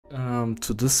welcome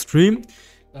to this stream.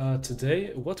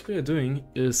 Today, what we are doing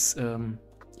is,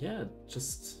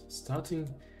 just starting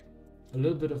a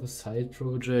little bit of a side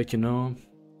project,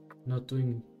 not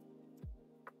doing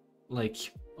like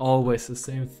always the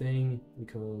same thing,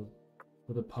 because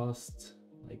for the past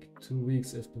like 2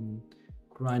 weeks I've been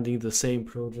grinding the same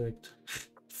project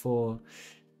for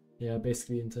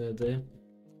basically the entire day,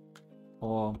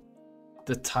 or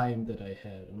the time that I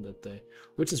had on that day,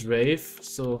 which is Rave.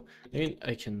 So I mean,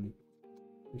 I can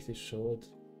quickly show it.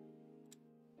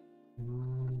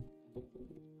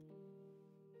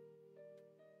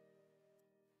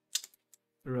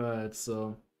 Right,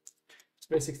 so it's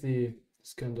basically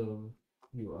this kind of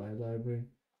UI library,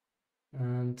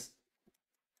 and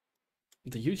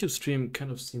the YouTube stream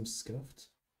kind of seems scuffed.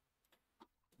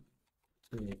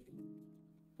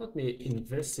 Let me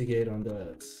investigate on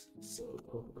that. So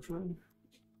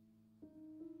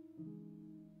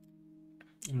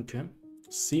okay,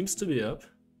 seems to be up.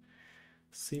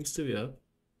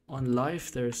 On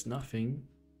live there's nothing.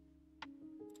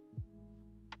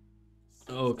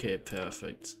 Okay,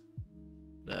 perfect.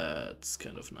 That's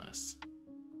kind of nice.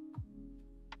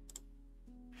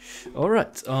 All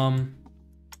right.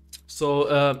 So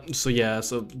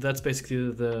that's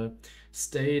basically the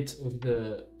state of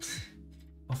the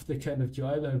kind of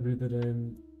UI library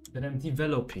that I'm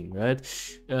developing, right?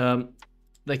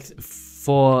 Like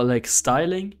for like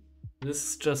styling, this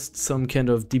is just some kind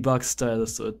of debug style,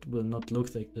 so it will not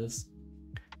look like this.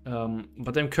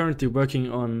 But I'm currently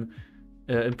working on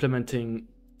implementing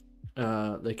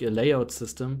like a layout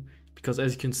system, because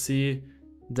as you can see,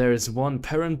 there is one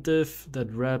parent div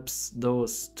that wraps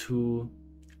those two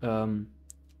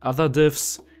other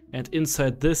divs, and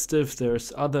inside this div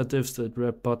there's other divs that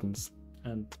wrap buttons,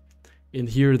 and in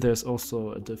here there's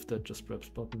also a div that just wraps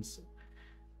buttons.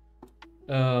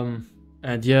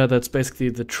 And yeah, that's basically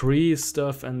the tree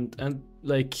stuff, and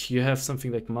like you have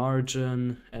something like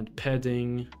margin and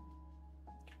padding,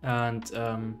 and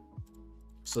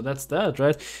so that's that,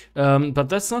 right? But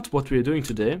that's not what we're doing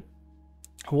today.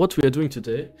 What we are doing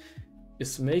today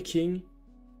is making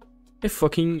a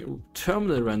fucking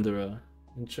terminal renderer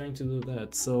and trying to do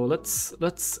that. So let's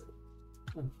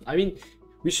I mean,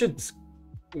 we should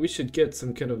get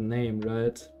some kind of name,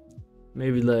 right?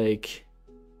 Maybe like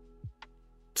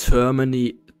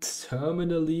terminally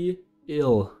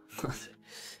ill.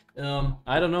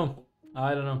 I don't know.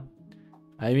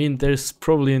 I mean, there's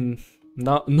probably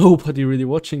nobody really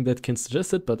watching that can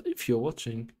suggest it, but if you're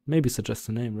watching, maybe suggest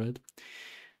a name, right?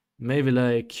 Maybe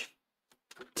like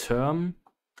term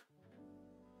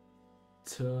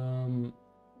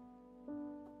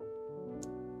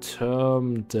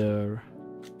there,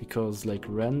 because like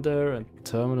render and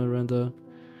terminal render,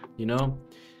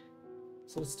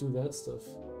 So let's do that stuff.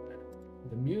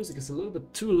 The music is a little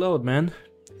bit too loud, man.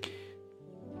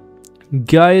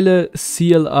 Geile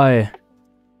CLI.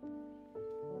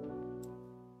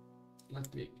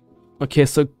 Okay,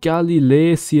 so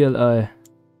Galilei CLI.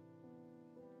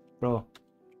 Bro.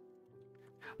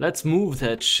 Let's move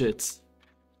that shit.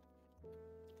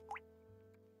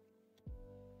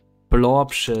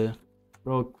 Blob shell.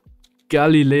 Bro,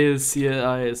 Galilei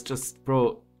CLI is just,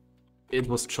 bro, it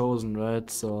was chosen, right?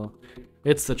 So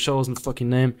it's the chosen fucking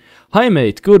name. Hi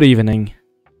mate, good evening.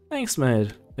 Thanks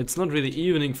mate. It's not really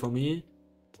evening for me.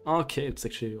 Okay, it's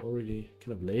actually already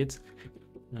kind of late.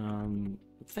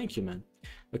 Thank you, man.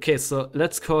 Okay, so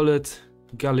let's call it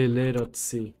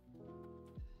Galilei.c.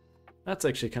 That's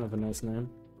actually kind of a nice name.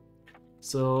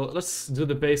 So let's do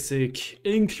the basic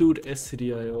include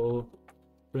stdio,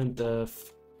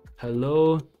 printf,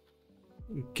 hello,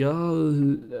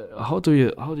 how do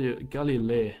you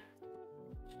Galilei.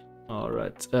 All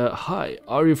right. Hi,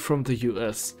 are you from the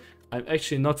US? I'm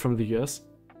actually not from the US.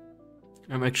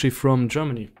 I'm actually from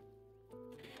Germany.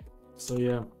 So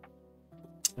yeah,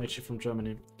 I'm actually from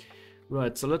Germany.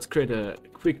 Right, so let's create a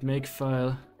quick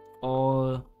makefile.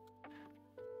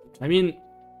 I mean,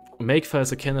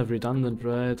 makefiles are kind of redundant,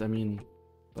 right? I mean,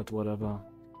 but whatever.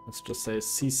 Let's just say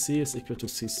cc is equal to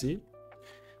cc.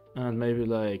 And maybe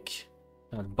like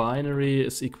binary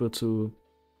is equal to...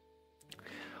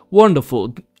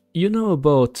 Wonderful. You know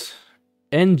about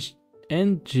Enigma.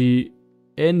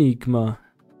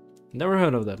 Never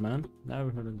heard of that, man. Never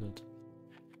heard of that.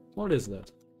 What is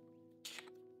that?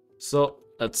 So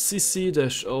that's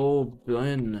cc-o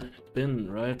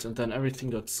bin, right? And then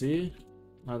everything.c.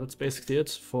 That's basically it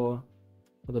for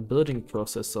the building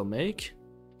process. So make.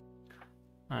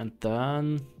 And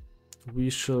then we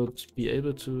should be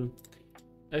able to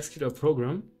execute our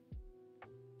program.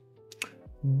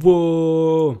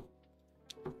 Whoa!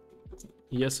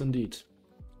 Yes, indeed.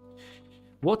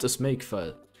 What is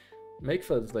makefile?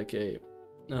 Makefile is like a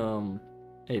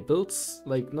builds,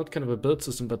 like not kind of a build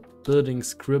system, but building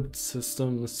script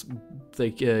systems,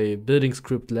 like a building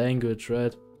script language,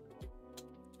 right?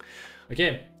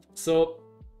 Okay, so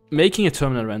making a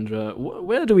terminal renderer,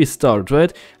 where do we start,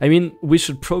 right? I mean, we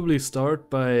should probably start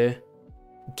by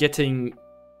getting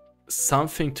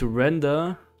something to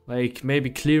render, like maybe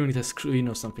clearing the screen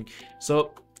or something.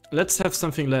 So let's have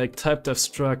something like typedef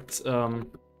struct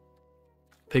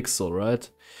pixel, right?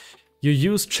 You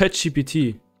use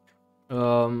ChatGPT.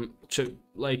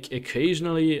 Like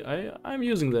occasionally I'm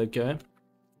using that guy,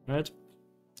 right?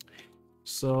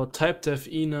 So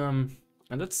typedef enum,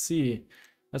 and let's see.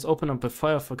 Let's open up a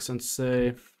Firefox and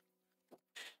say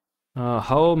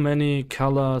how many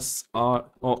colors are,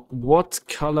 or what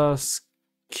colors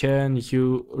can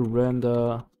you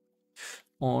render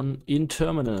in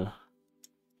terminal?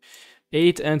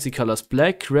 8 ANSI colors: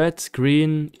 black, red,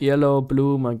 green, yellow,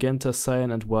 blue, magenta,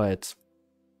 cyan, and white.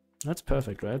 That's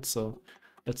perfect, right? So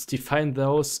let's define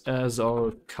those as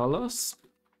our colors,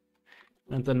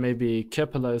 and then maybe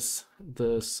capitalize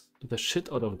the shit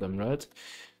out of them, right?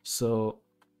 So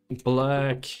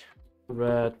black,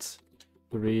 red,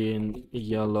 green,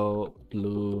 yellow,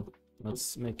 blue.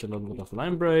 Let's make a little bit of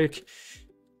line break.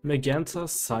 Magenta,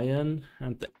 cyan,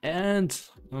 and the and.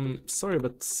 I'm sorry,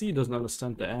 but C doesn't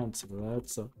understand the and, right?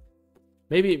 So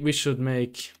maybe we should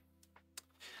make.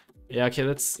 Yeah, okay.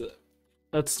 Let's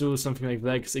do something like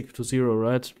black is equal to 0,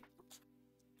 right?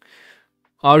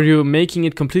 Are you making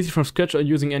it completely from scratch or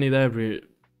using any library?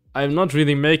 I'm not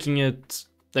really making it.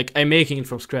 Like, I'm making it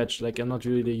from scratch. Like, I'm not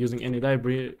really using any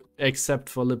library except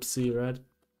for libc, right?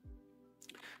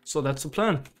 So that's the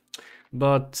plan.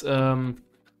 But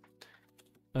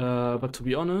to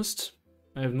be honest,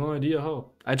 I have no idea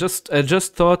how. I just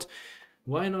thought,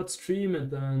 why not stream, and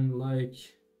then like,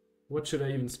 what should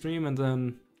I even stream, and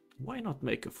then why not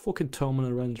make a fucking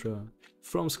terminal renderer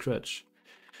from scratch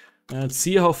and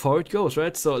see how far it goes,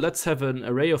 right? So let's have an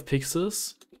array of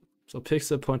pixels. So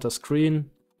pixel pointer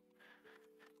screen.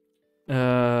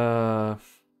 Yeah,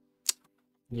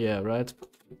 right.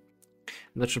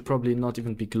 That should probably not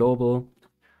even be global.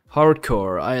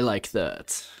 Hardcore, I like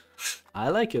that. I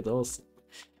like it also.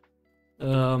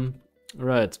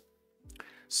 Right.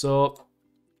 So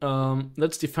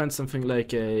let's define something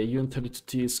like a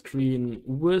uint32t screen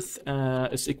width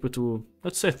is equal to,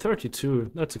 let's say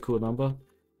 32. That's a cool number.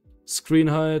 Screen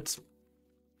height.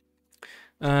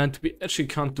 And we actually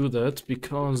can't do that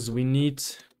because we need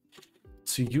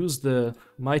to use the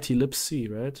mighty libc,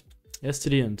 right? Yes, to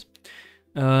the end.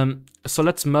 So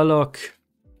let's malloc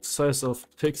size of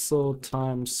pixel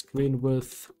times screen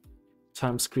width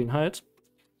times screen height.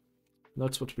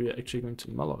 That's what we are actually going to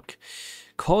malloc.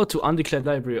 Call to undeclared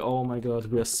library. Oh my god,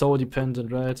 we are so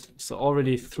dependent, right? So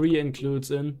already 3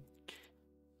 includes in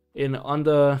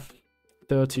under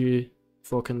 30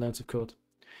 fucking lines of code.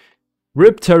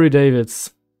 Rip Terry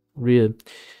Davids. Real.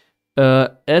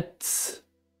 It's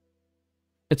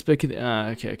back in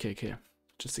okay.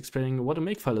 Just explaining what a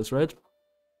makefile is, right?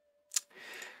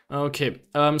 Okay,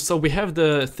 so we have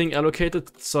the thing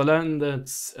allocated, so then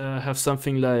let's have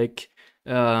something like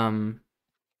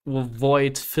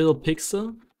void fill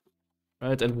pixel,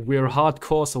 right? And we're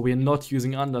hardcore, so we're not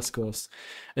using underscores.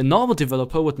 A normal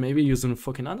developer would maybe use a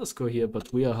fucking underscore here,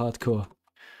 but we are hardcore.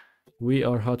 We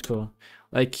are hardcore.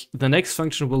 Like, the next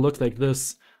function will look like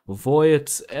this. Void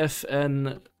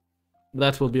fn,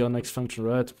 that will be our next function,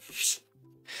 right?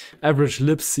 Average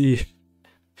libc.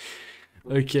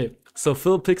 Okay, so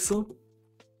fill pixel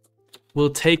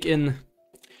will take in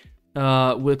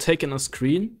a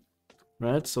screen,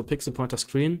 right? So pixel pointer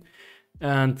screen,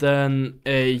 and then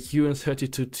a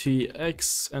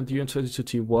uint32tx and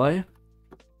uint32ty.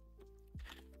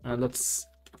 And let's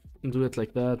do it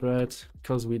like that, right?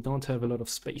 Because we don't have a lot of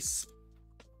space.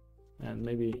 And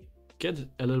maybe get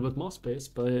a little bit more space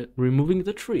by removing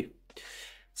the tree.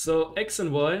 So X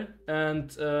and Y,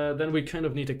 and then we kind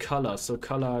of need a color, so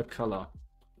color.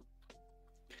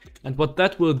 And what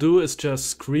that will do is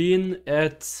just screen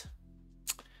at,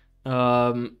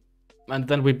 and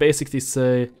then we basically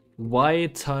say Y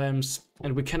times,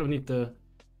 and we kind of need the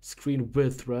screen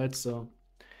width, right? So,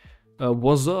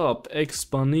 what's up,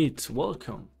 Xpanit,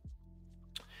 welcome.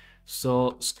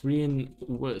 So screen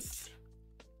width.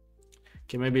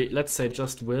 Okay, maybe let's say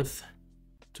just width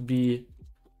to be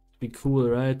cool,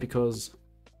 right? Because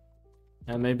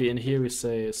maybe in here we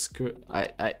say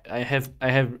I have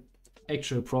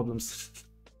actual problems.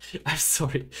 I'm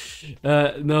sorry.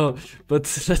 No, but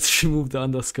let's remove the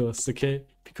underscores, okay?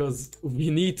 Because we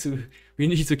need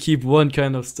to keep one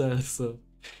kind of style. So,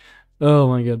 oh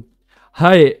my god.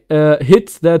 Hi,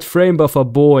 hit that frame buffer,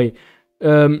 boy.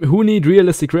 Who need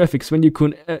realistic graphics when you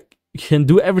can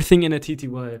do everything in a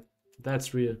TTY?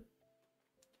 That's real.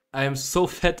 I am so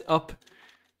fed up.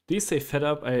 Do you say fed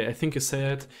up? I think you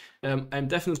say it. I'm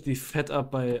definitely fed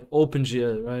up by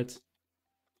OpenGL, right?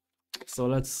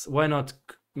 So why not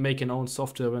make an own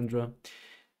software renderer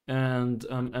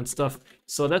and stuff.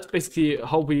 So that's basically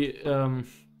how we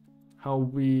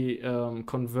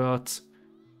convert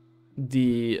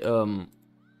the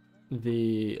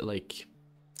like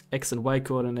X and Y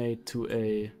coordinate to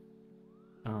a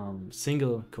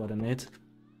single coordinate.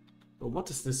 But what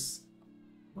is this?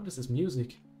 What is this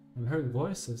music? I'm hearing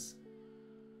voices.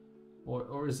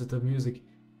 Or is it the music?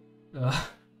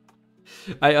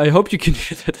 I hope you can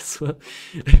hear that as well.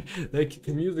 Like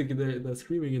the music, the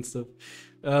screaming and stuff.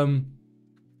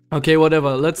 Okay,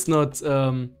 whatever. Let's not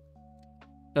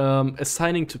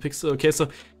assigning to pixel. Okay, so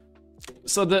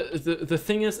the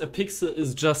thing is, a pixel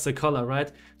is just a color, right?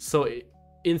 So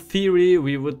in theory,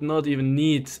 we would not even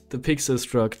need the pixel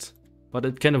struct, but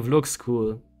it kind of looks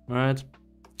cool, right?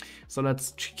 So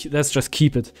let's just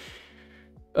keep it.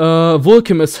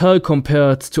 Vulkan is hell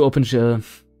compared to OpenGL.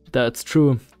 That's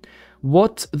true.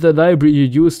 What the library you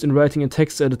used in writing a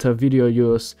text editor video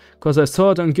use? Cause I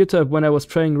saw it on GitHub when I was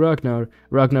trying Ragnar.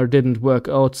 Ragnar didn't work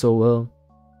out so well.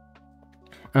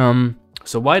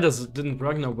 So why didn't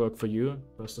Ragnar work for you,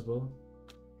 first of all?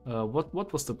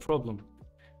 What was the problem?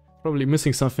 Probably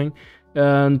missing something.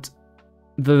 And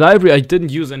the library, I didn't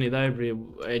use any library.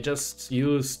 I just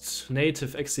used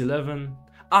native X11.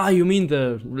 Ah, you mean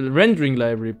the rendering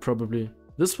library, probably.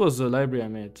 This was the library I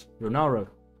made, Runara.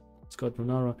 It's called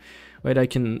Runara. Wait, I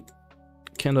can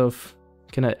kind of...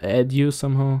 Can I add you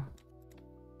somehow?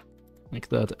 Like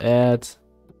that, add...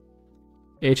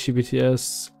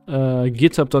 https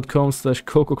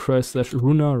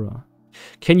github.com/cococry/runara.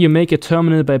 Can you make a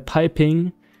terminal by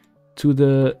piping to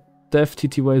the dev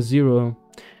tty0?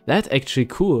 That's actually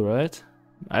cool, right?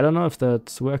 I don't know if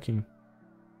that's working.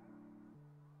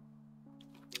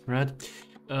 Right?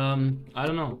 I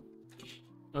don't know.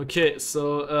 Okay,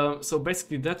 so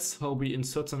basically that's how we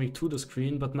insert something to the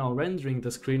screen, but now rendering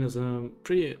the screen is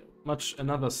pretty much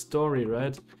another story,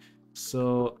 right?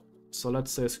 So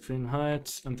let's say screen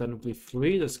height, and then we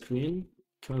free the screen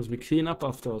because we clean up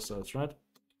after ourselves, right?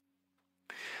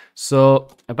 So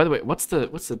by the way, what's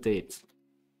the date?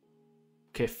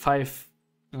 Okay, 5.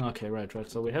 Okay, right.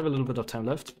 So we have a little bit of time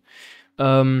left.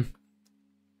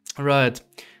 Right.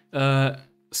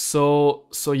 So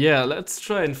yeah, let's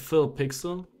try and fill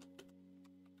pixel.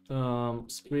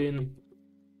 Screen.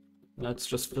 Let's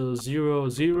just fill 0,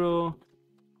 0.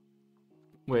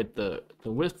 Wait, the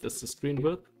width is the screen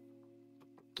width.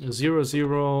 0,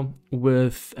 0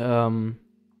 with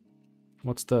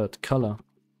what's that? Color.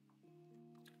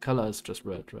 Color is just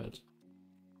red. Red.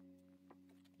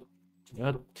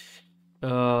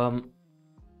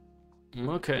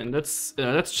 Okay, and let's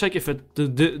check if it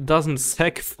doesn't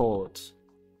seg fault.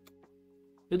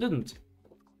 It didn't.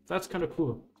 That's kind of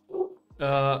cool.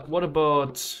 What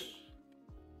about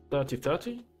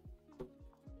 3030?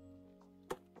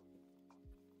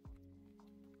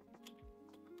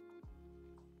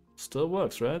 Still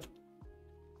works, right?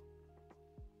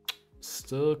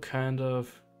 Still kind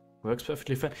of works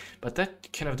perfectly fine. But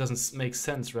that kind of doesn't make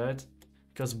sense, right?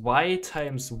 Because y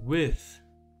times width.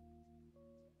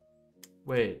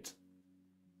 Wait.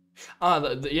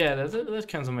 Ah, yeah, that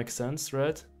kind of makes sense,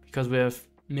 right? Because we have...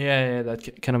 Yeah,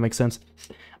 that kind of makes sense.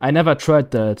 I never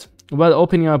tried that. Well,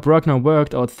 opening up Ragnar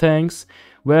worked out, thanks.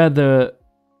 That's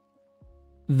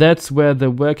where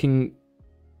the working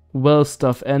well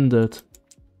stuff ended.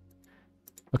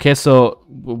 Okay, so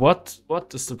what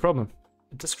is the problem?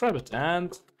 Describe it,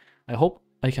 and I hope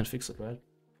I can fix it, right?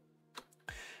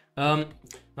 Now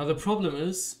the problem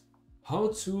is how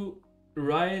to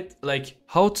write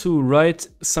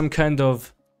some kind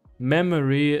of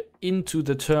memory into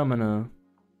the terminal.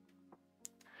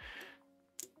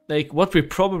 Like what we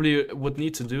probably would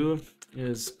need to do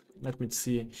is, let me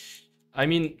see. I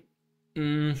mean,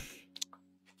 we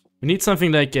need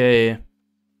something like a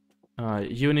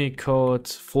Unicode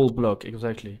full block,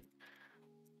 exactly.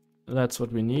 That's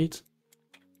what we need.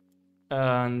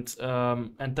 And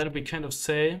then we kind of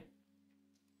say,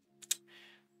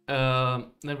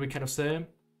 let's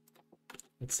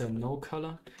say no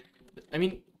color. I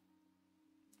mean,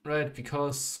 right,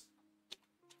 because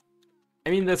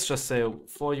let's just say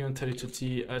for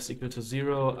uint32t is equal to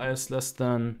 0, is less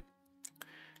than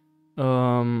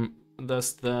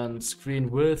screen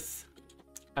width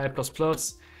I++,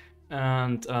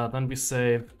 and then we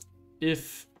say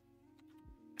if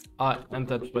and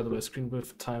that, by the way, screen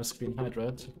width times screen height,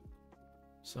 right?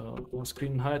 So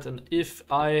screen height, and if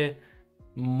I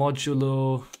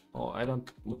modulo, or I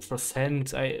don't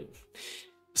percent.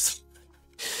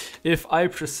 If I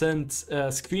present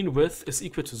screen width is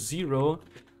equal to 0,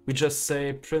 we just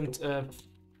say printf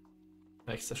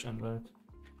 \n, right?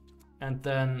 And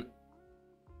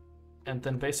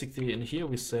then basically in here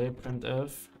we say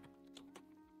printf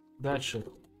that should,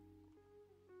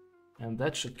 and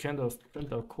that should kind of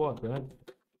print our quad, right?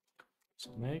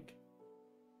 So make,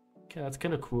 okay, that's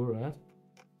kind of cool, right?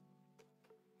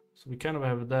 So we kind of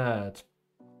have that.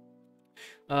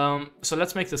 So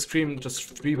let's make the screen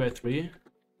just 3 by 3.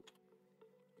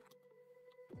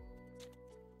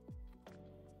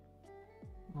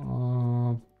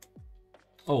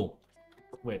 Oh,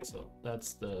 wait, so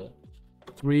that's the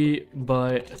 3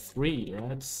 by 3,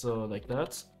 right? So like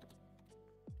that.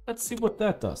 Let's see what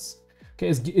that does. Okay,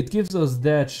 it gives us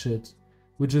that shit,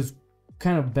 which is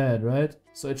kind of bad, right?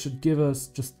 So it should give us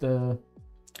just the...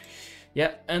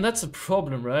 Yeah, and that's a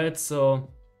problem, right? So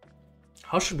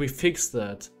how should we fix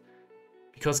that?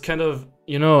 Because kind of,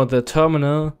 you know, the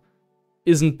terminal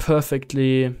isn't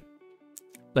perfectly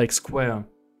like square.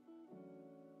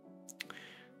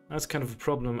 That's kind of a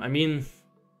problem. I mean,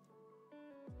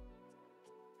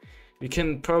 we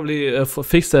can probably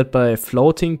fix that by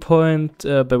floating point,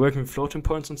 by working with floating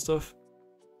points and stuff.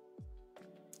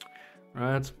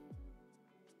 Right?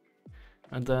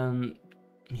 And then,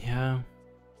 yeah.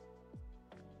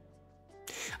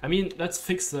 I mean, let's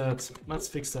fix that. Let's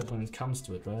fix that when it comes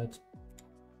to it, right?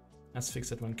 Let's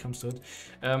fix it when it comes to it.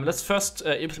 Let's first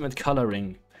implement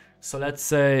coloring. So let's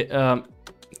say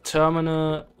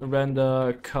terminal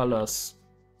render colors.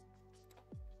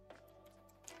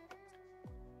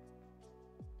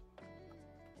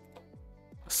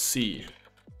 C.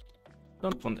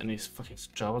 Don't want any fucking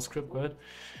JavaScript, right?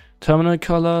 Terminal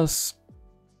colors.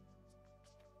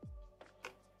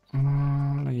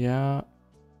 Yeah.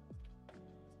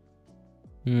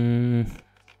 Can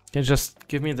you just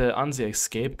give me the ANSI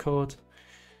escape code,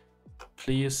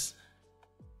 please?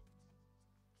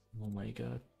 Oh my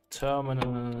god.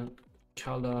 Terminal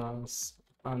colors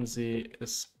ANSI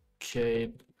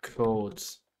escape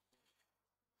codes.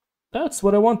 That's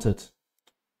what I wanted.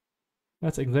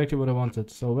 That's exactly what I wanted.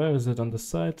 So where is it on the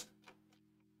side?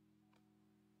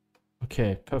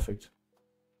 Okay, perfect.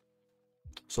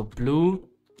 So blue,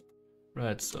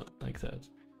 right? So like that.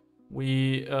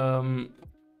 We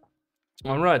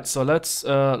all right. So let's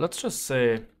just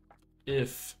say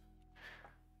if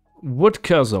wood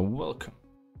cursor welcome.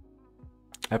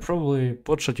 I probably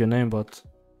butchered your name, but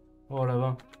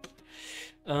whatever.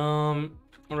 All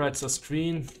right. So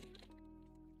screen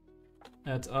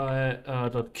at I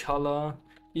dot color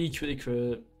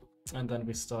equal, and then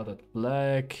we start at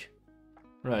black.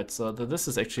 Right. So this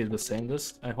is actually the same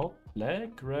list. I hope black,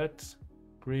 red,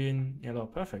 green, yellow.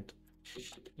 Perfect.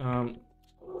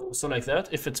 So like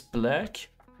that. If it's black,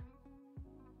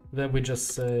 then we just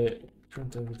say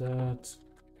print of that.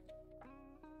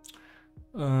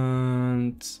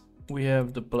 And we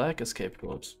have the black escape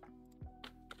code.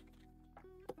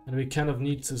 And we kind of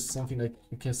need to something like,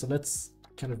 okay, so let's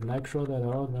kind of micro that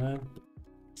out, right?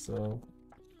 So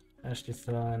hash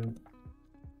define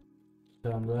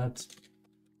turn that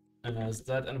as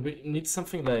that, and we need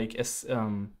something like as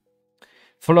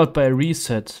followed by a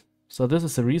reset. So this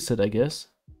is a reset, I guess.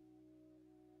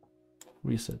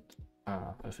 Reset.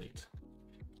 Ah, perfect.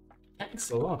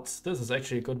 Thanks a lot. This is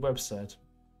actually a good website.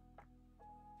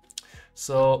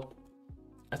 So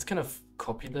let's kind of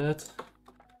copy that,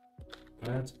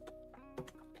 right?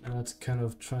 And let's kind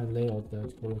of try and lay out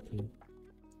that correctly.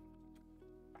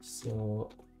 So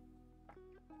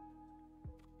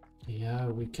yeah,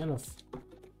 we kind of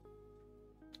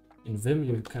in Vim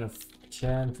you kind of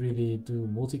can't really do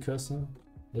multi-cursor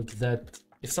like that.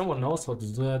 If someone knows how to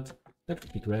do that, that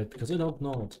would be great, because I don't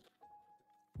know it,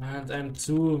 and I'm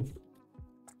too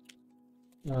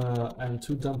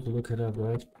dumb to look it up,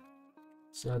 right?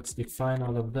 So let's define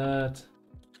all of that.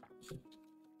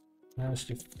 Hash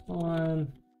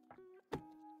define.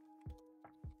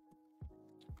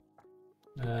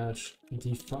 Hash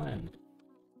define.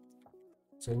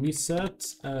 So we set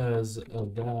as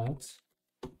that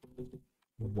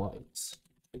white.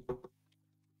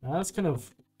 Now that's kind of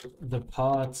the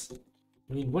part.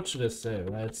 I mean, what should I say,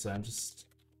 right? So I'm just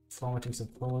formatting some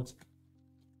code.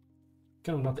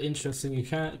 Kind of not interesting. You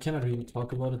cannot really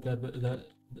talk about it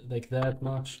like that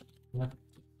much. Yeah.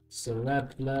 So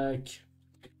red, black,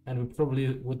 and we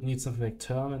probably would need something like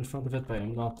term in front of it, but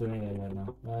I'm not doing it right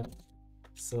now, right?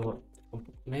 So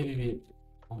maybe we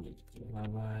only do that,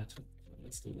 right?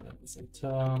 Let's do that. So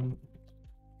term.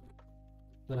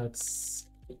 That's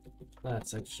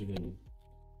actually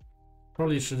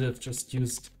probably should have just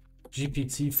used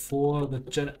GPT-4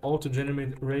 that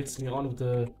auto-generates me all of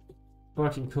the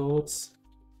fucking codes.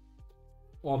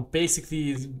 Or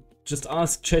basically just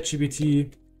ask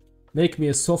ChatGPT, make me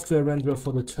a software renderer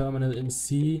for the terminal in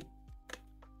C,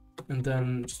 and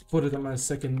then just put it on my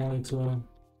second monitor,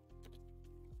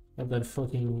 and then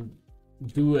fucking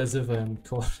do as if I'm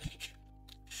coding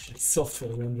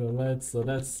software renderer, right? So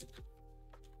that's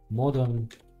modern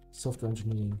software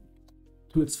engineering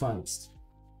to its finest.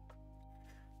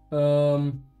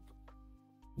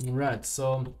 Right,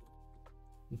 so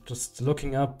just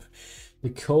looking up the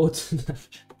code.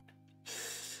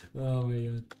 Oh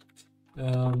my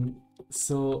god.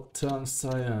 So term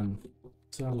cyan,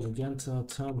 term magenta,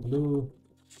 term blue,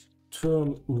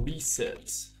 term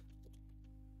reset.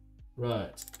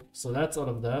 Right, so that's all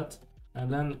of that.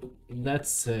 And then let's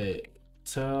say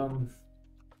term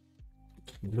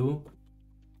blue.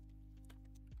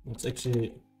 It's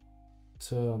actually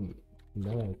term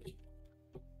black.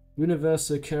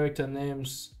 Universal character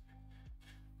names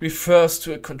refers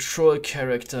to a control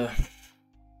character.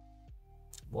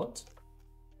 What?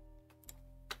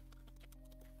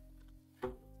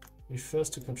 Refers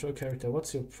to control character.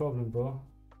 What's your problem, bro?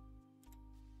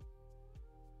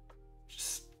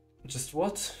 Just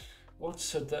what? What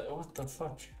should that? What the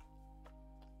fuck?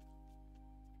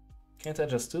 Can't I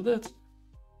just do that?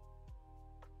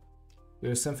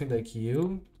 There's something like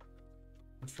you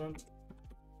in front.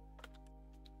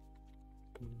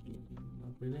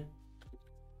 Not really.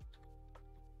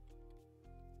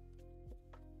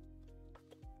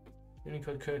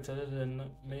 Unicode character that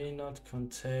may not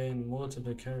contain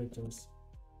multiple characters.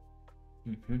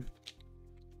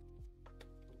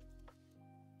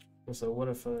 So what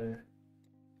if I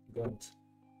got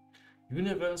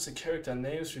universal character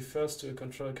names refers to a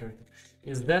control character?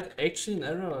 Is that actually an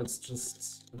error, or it's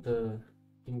just the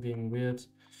thing being weird?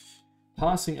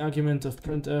 Passing argument of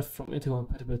printf from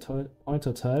intercompatible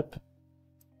pointer type.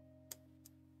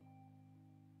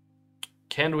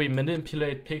 Can we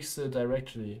manipulate pixel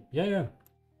directly? Yeah,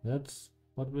 that's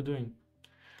what we're doing.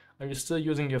 Are you still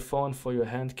using your phone for your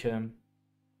hand cam?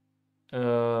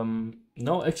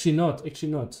 No, actually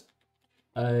not.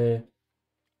 I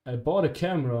bought a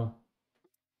camera.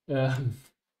 I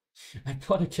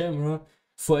bought a camera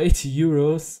for 80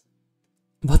 euros,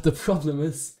 but the problem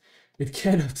is it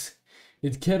cannot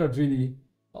really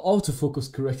autofocus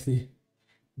correctly.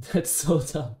 That's so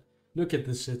dumb. Look at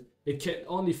this shit. It can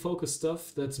only focus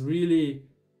stuff that's really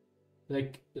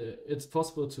like it's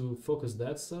possible to focus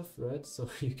that stuff, right? So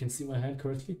you can see my hand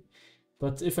correctly.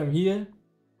 But if I'm here,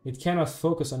 it cannot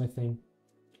focus anything.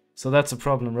 So that's a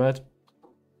problem, right?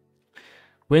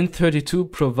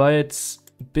 Win32 provides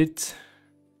bit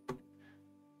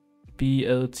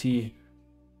BLT.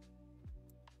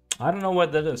 I don't know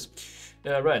what that is.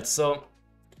 Right, so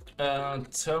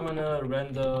terminal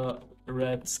render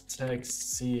red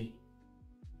text C.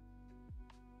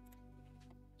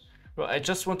 Well, I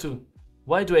just want to.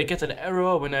 Why do I get an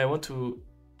error when I want to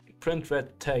print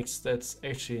red text? That's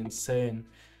actually insane.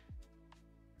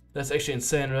 That's actually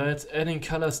insane, right? Adding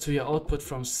colors to your output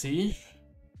from C.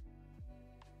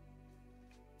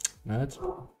 Right.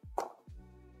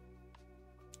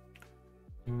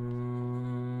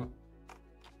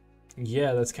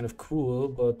 Yeah, that's kind of cool,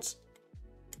 but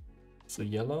so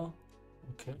yellow.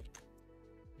 Okay.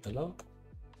 Yellow.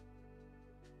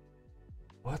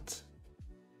 What?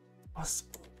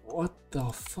 What the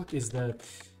fuck is that?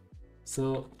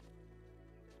 So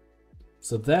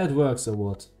that works or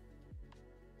what?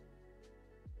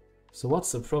 So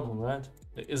what's the problem, right?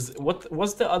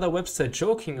 Was the other website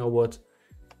joking or what?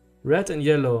 Red and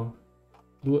yellow.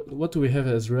 What do we have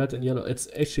as red and yellow? It's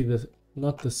actually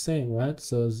not the same, right?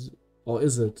 So or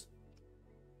is it?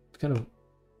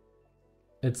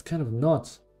 It's kind of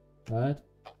not, right?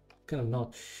 Kind of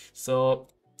not. So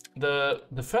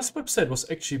the first website was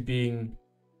actually being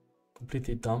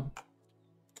completely dumb.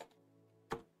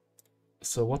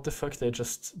 So what the fuck? They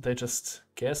just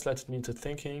gaslighted me into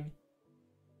thinking.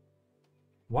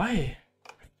 Why?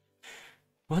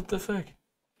 What the fuck?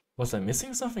 Was I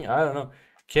missing something? I don't know.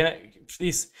 Can I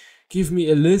please give me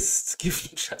a list?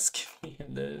 Just give me a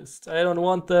list. I don't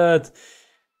want that.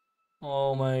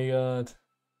 Oh my god.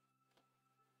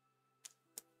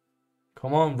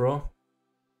 Come on, bro.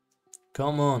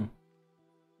 Come on.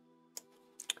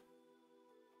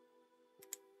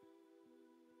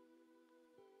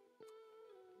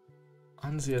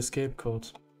 ANSI escape code.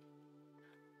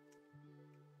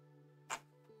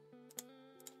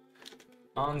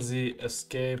 ANSI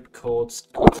escape codes.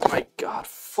 Oh my god,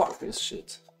 fuck this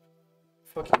shit.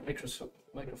 Fucking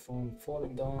microphone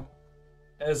falling down.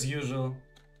 As usual.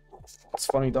 It's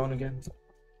falling down again.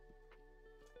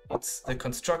 it's the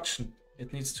construction.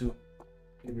 It needs to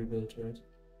be rebuilt, right?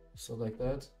 So like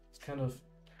that. It's kind of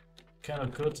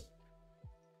good.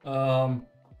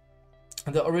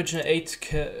 The original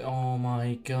 8K. Oh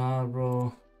my god,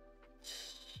 bro.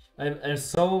 I'm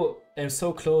so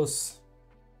close.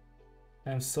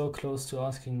 I'm so close to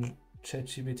asking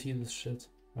ChatGPT this shit,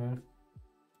 right?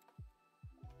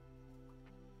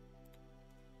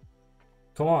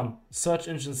 Come on, search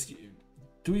engines.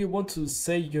 Do you want to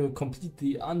say you're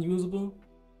completely unusable?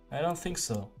 I don't think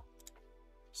so.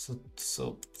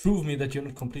 So prove me that you're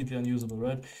not completely unusable,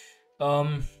 right?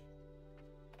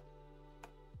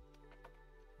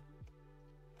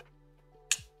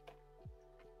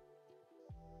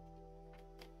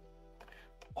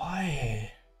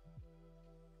 Why?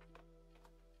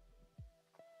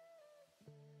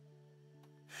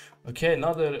 Okay,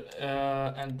 now that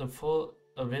and the full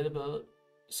available,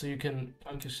 so you can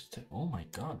punkish. Oh my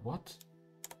god, what?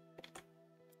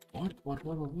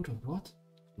 What?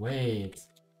 Wait,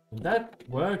 if that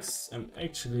works, I'm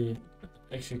actually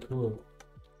cool.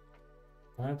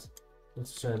 Right,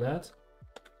 let's try that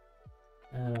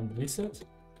and reset.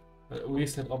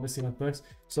 Reset obviously not works.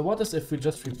 So what is if we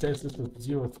just replace this with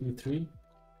 033?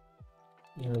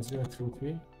 Yeah,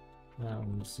 033.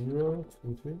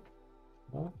 033.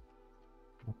 Oh,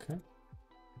 okay.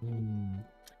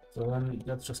 So then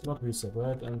that's just not reset,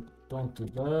 right? And don't do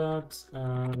that.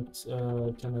 And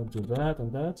can I do that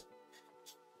and that?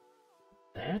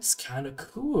 That's kind of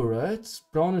cool, right?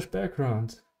 Brownish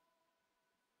background.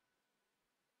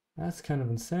 That's kind of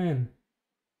insane.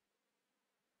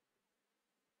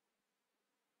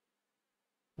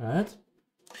 Right?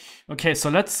 Okay, so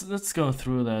let's go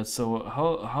through that. So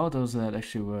how does that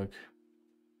actually work?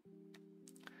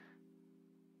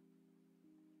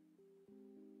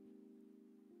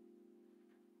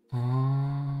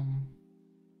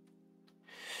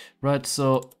 Right,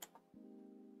 so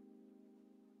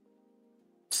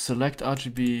select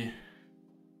RGB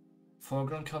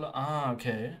foreground color. Ah,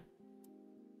 okay.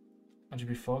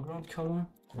 RGB foreground color.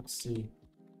 Let's see.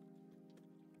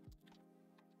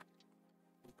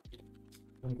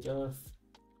 F.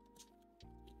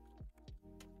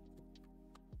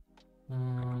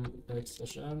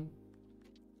 X/N.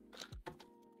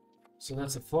 So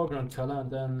that's a foreground color,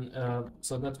 and then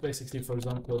so that's basically, for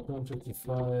example,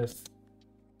 255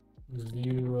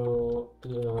 0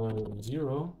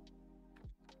 0.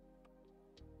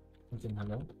 Okay,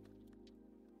 hello.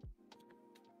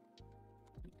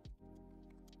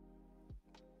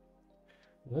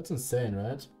 That's insane,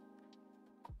 right?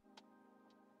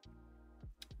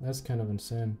 That's kind of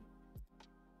insane.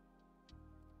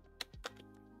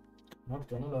 Not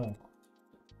gonna lie.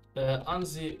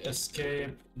 ANSI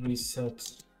escape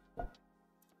reset.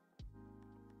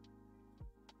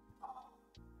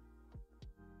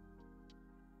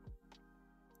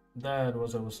 That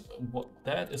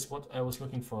is what I was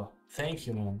looking for. Thank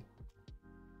you, man.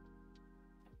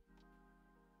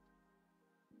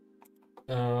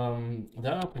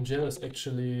 That OpenGL is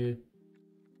actually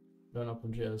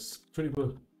OpenGL is pretty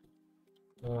good.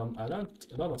 I learned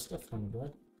a lot of stuff from it,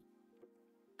 right?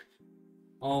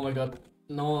 Oh my god,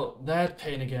 no, that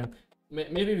pain again.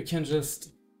 Maybe we can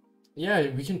just, yeah,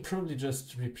 we can probably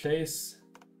just replace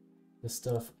the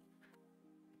stuff,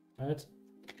 right?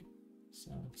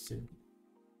 So let's see.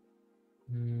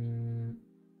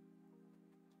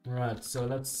 Right, so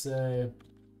let's say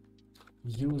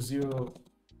U0.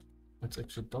 It's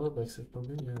actually double backslash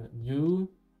probably. Yeah.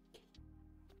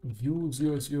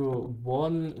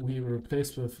 U001 we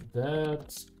replace with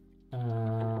that,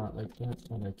 like that,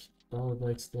 or like double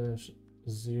backslash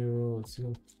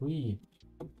 003,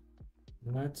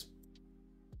 right?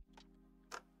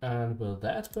 And will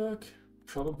that work?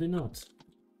 Probably not.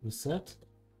 Reset?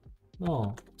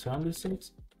 No. Turn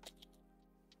reset?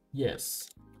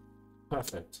 Yes.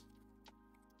 Perfect.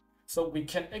 So we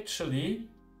can actually.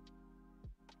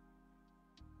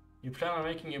 You plan on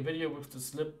making a video with the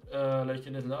slip like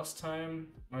you did last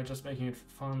time, or just making it for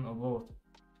fun, or both?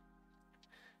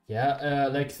 Yeah,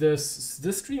 like this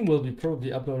stream will be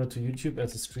probably uploaded to YouTube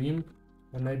as a stream,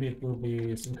 and maybe it will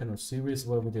be some kind of series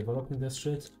where we're developing this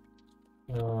shit.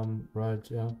 Right,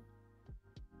 yeah.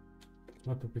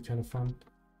 That would be kind of fun.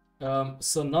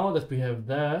 So now that we have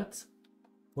that,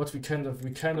 what we kind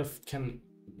of can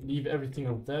leave everything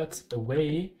of that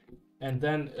away. And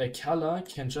then a color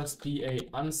can just be a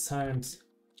unsigned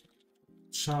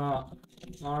char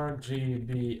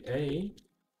RGBA.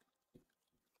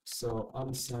 So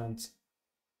unsigned.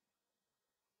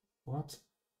 What?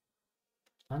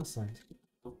 Unsigned.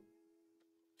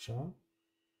 Char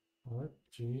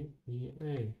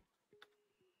RGBA.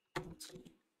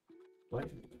 Why?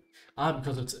 Ah,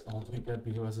 because it's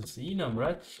because it's the enum,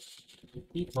 right?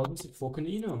 Because it's a fucking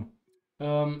enum.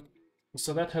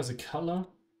 So that has a color,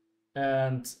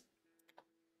 and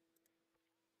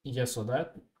yeah, so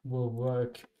that will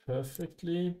work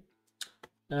perfectly.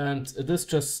 And this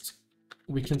just,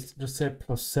 we can just say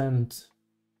percent.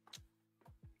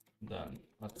 Then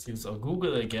let's use our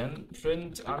Google again.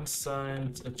 Print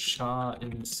unsigned a char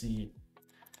in C.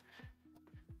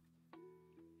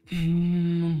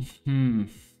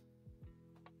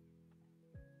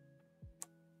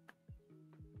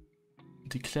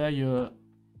 Declare your.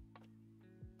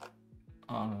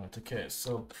 Alright, okay,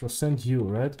 so percent %u,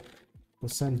 right?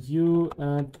 Percent %u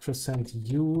and percent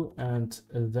 %u, and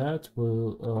that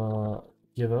will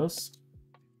give us.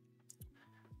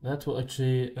 That will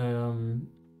actually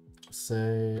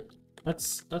say,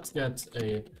 let's get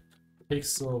a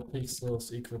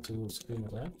pixels equal to screen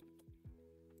of, right?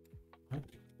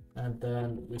 And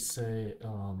then we say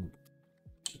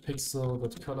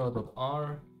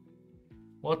pixel.color.r.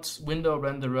 What window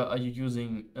renderer are you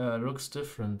using? Looks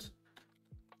different.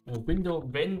 A window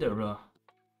renderer?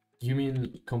 You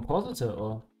mean compositor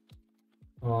or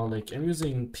like I'm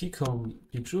using pcom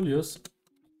pjulius,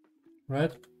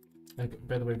 right? Like,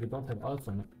 by the way, we don't have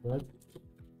alpha, right?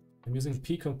 I'm using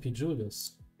pcom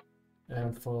pjulius,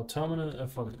 and for terminal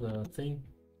for the thing,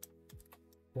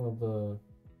 for the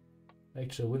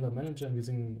actual window manager, I'm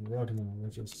using Rodina,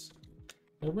 which is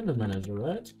a window manager,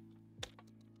 right?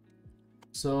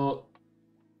 So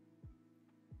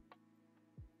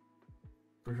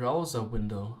browser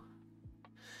window.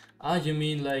 Ah, you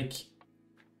mean like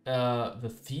the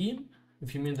theme?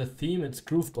 If you mean the theme, it's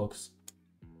Groovebox.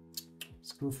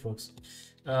 It's Groovebox.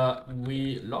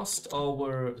 We lost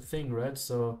our thing, right?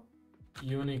 So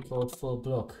Unicode full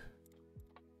block.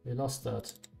 We lost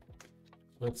that.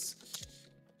 Let's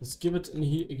give it in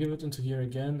here, give it into here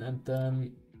again, and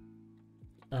then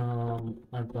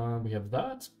we have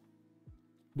that,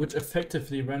 which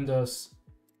effectively renders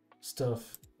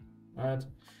stuff, right?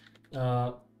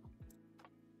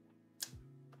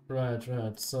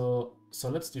 Right. So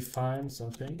let's define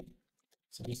something.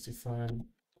 So let's define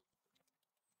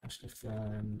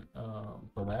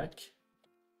black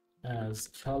as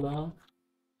color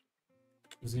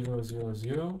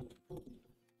 000,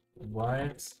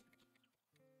 white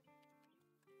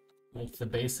like the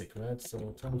basic, right? So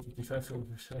 2055 to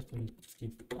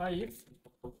 2055,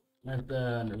 and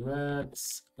then red,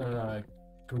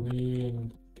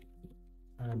 green,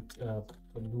 and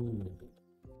blue.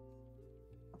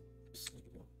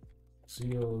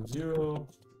 0 0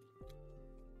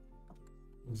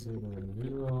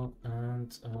 0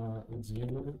 and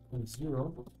 0 and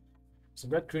 0. So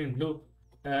red, green, blue,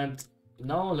 and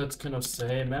now let's kind of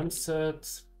say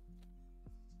memset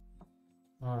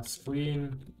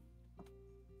screen.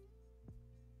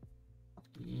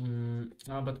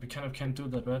 But we kind of can't do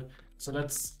that, right? So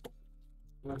let's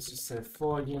just say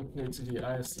for gameplay to the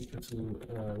is equal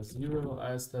to 0,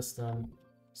 is less than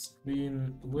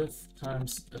screen width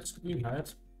times screen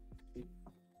height,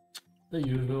 the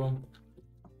usual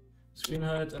screen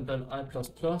height, and then I++,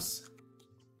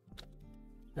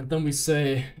 and then we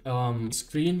say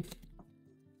screen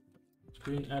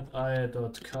at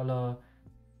I.color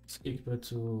is equal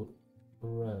to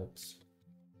red.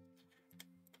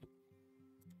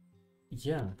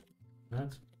 Yeah,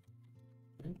 right.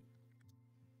 Okay.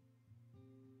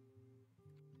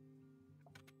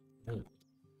 Hey,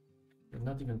 we're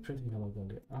not even printing color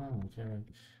value. Okay, right.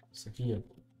 So here,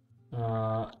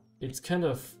 it's kind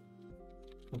of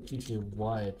completely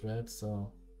white, right?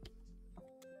 So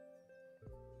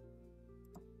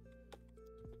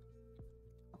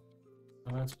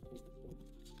that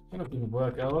kind of didn't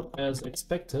work out as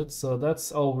expected. So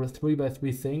that's our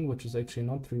 3x3 thing, which is actually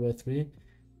not 3x3.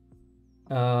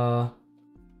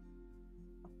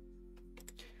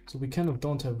 So we kind of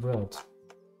don't have red.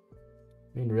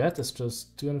 I mean, red is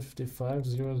just 255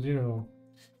 0 0.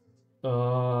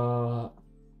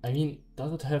 I mean,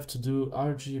 does it have to do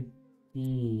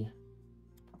RGB?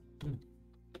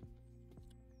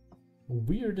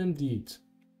 Weird indeed.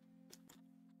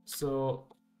 So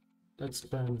let's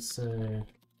say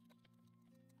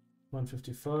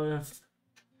 155.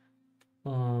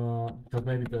 But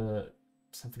maybe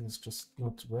something is just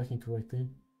not working correctly.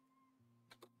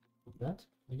 That,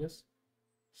 I guess.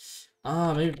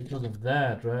 Maybe because of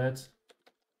that, right?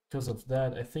 Because of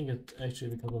that, I think it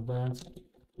actually because of that.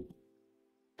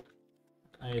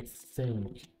 I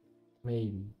think,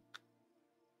 maybe.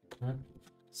 Right?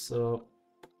 So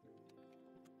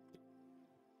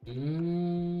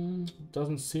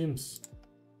doesn't seem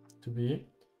to be.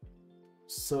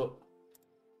 So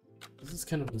this is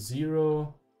kind of a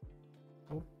 0.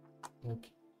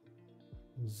 like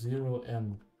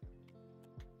 0m.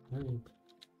 Maybe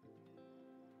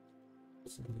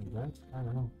something like that. I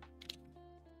don't know.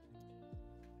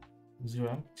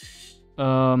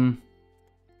 0m.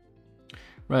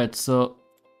 Right, so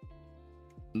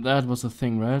that was the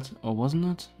thing, right? Or wasn't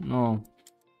it? No.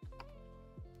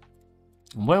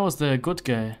 Where was the good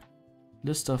guy?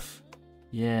 This stuff.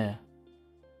 Yeah.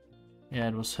 Yeah,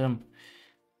 it was him.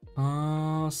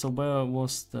 So where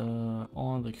was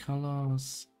all the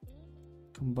colors?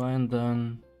 Combine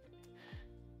then.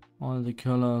 All the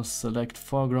colors, select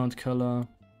foreground color.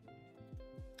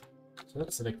 So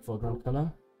let's select foreground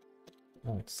color.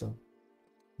 Alright, so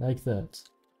like that.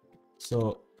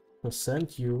 So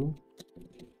 %u,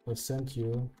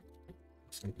 %u,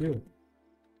 %u.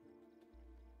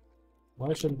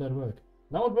 Why shouldn't that work?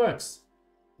 Now it works.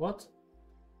 What?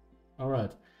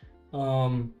 Alright.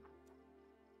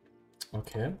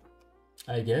 Okay.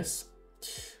 I guess.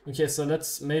 Okay, so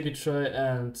let's maybe try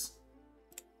and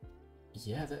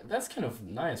yeah, that's kind of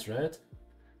nice, right?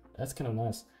 That's kind of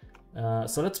nice.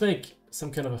 So let's make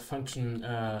some kind of a function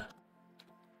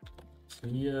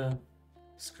clear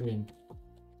screen.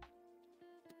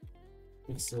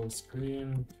 Pixel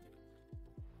screen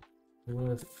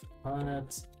with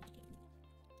height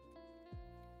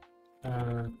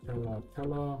and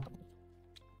color.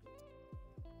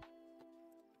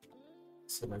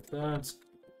 So like that.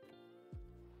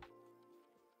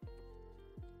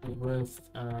 Width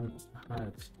and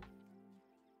height.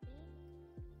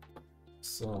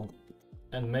 So,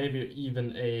 and maybe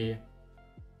even a,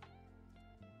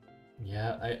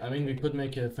 yeah, I mean we could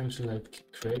make a function like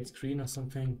create screen or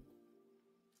something.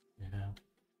 Yeah.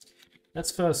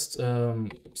 Let's first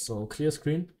so clear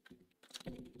screen,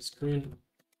 screen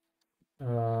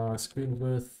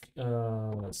width,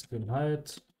 screen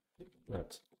height,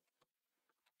 right.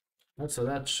 So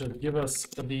that should give us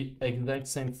the exact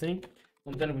same thing.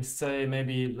 And then we say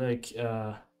maybe like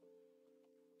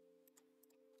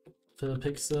fill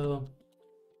pixel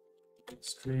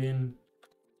screen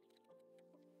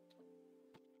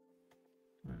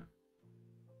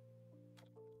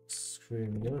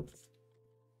screen width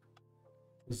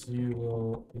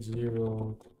 0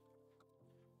 0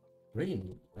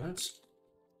 green, right?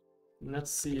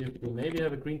 Let's see if we maybe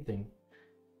have a green thing.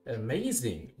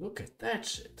 Amazing! Look at that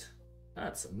shit.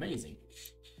 That's amazing.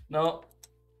 Now,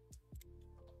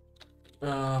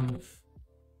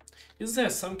 is there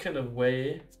some kind of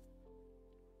way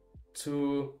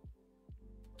to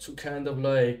kind of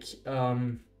like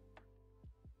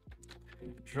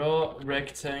draw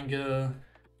rectangular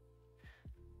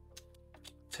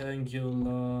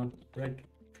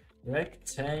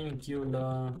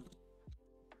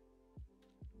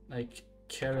like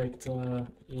character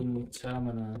in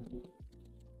terminal?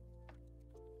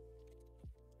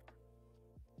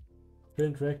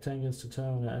 Print rectangles to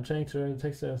terminal. I'm trying to write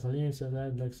text as a linear, so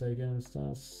that looks like again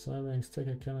stars, silence,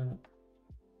 sticker camera.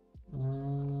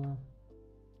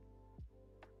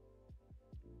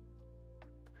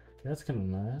 That's kind of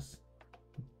nice.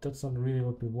 That's not really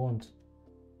what we want.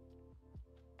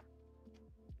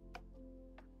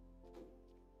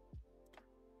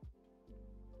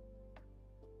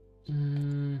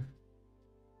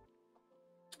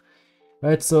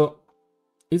 Right, so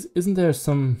isn't there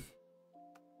some,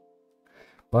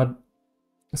 but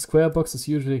a square box is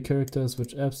usually characters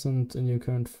which absent in your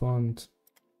current font.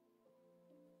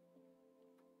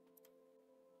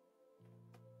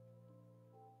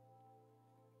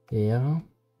 Yeah.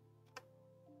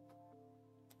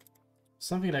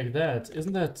 Something like that.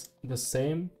 Isn't that the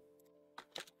same?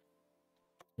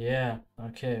 Yeah,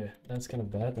 okay. That's kind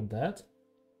of bad. And that?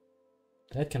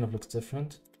 That kind of looks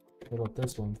different. What about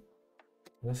this one?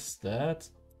 This, that,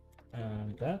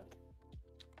 and that.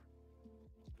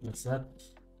 What's that?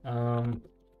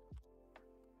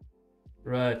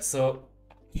 Right, so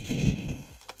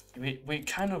we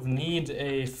kind of need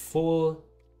a full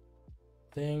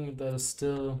thing that is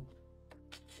still,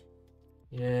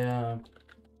 yeah.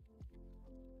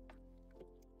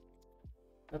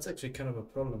 That's actually kind of a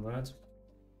problem, right?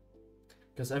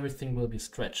 Because everything will be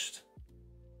stretched.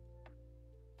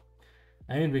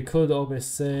 I mean, we could always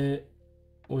say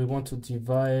we want to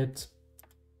divide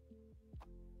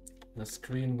the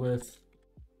screen width.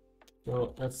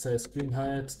 So let's say screen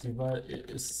height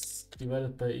is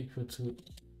divided by equal to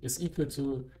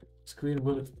screen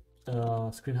width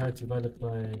screen height divided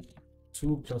by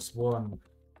 2 plus 1.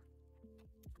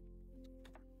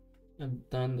 And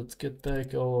then let's get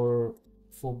back our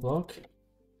full block.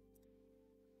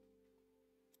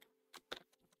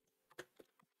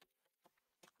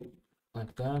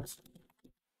 Like that.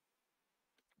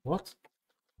 What?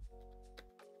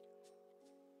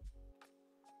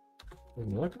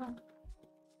 Didn't work now?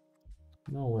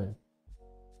 No way.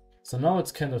 So now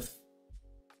it's kind of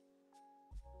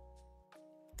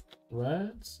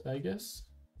red, I guess.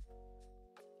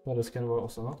 But it's kind of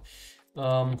also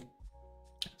not.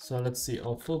 So let's see,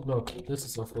 our full block. This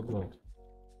is our full block.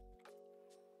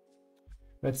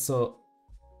 Right, so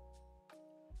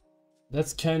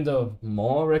that's kind of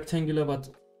more rectangular, but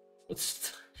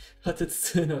it's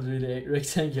still not really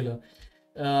rectangular.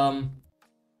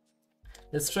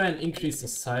 Let's try and increase the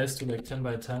size to like 10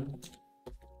 by 10.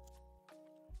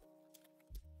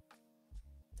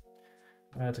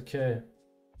 Right, okay.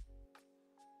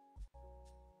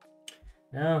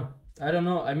 Yeah, I don't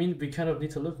know. I mean, we kind of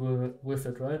need to live with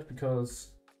it, right? Because...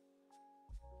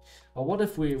 Or what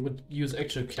if we would use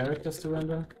actual characters to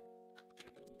render?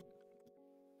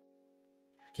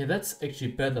 Okay, that's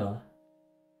actually better.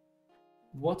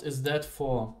 What is that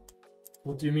for?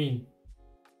 What do you mean?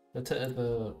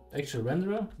 The actual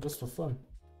renderer? Just for fun.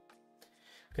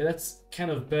 Okay, that's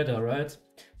kind of better, right?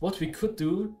 What we could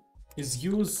do is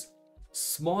use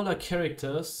smaller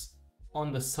characters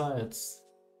on the sides.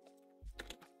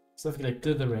 Something like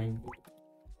dithering.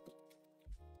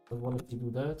 But what if we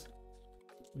do that?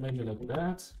 Maybe like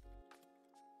that.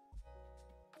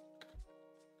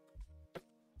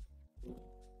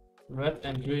 Red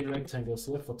and green rectangles.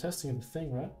 So for testing the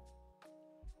thing, right?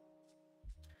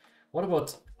 What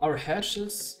about our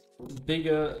hashes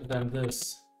bigger than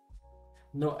this?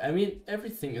 No, I mean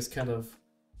everything is kind of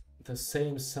the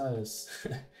same size,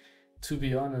 to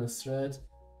be honest, right?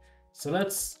 So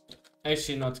let's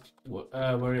actually not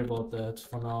worry about that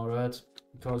for now, right?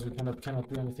 Because we cannot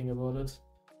do anything about it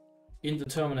in the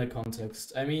terminal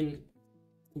context. I mean,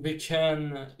 we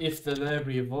can, if the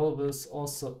library evolves,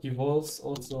 also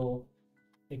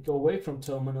like, go away from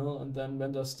terminal and then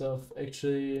render stuff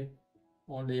actually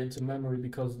only into memory,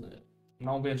 because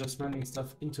now we're just rendering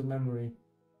stuff into memory.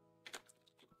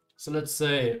 So let's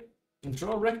say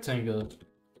draw a rectangle.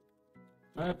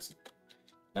 Right?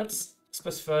 Let's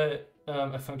specify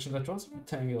a function that draws a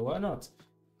rectangle. Why not?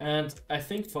 And I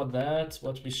think for that,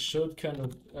 what we should kind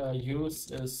of use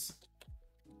is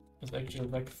actually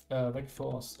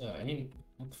vec4s. I mean,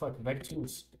 what the fuck,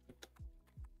 vec2s.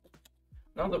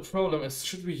 Now the problem is,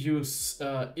 should we use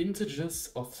integers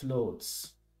or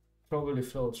floats? Probably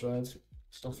floats, right?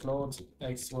 So float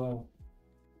x, y.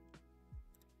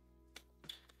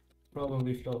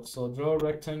 Probably float. So draw a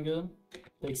rectangle,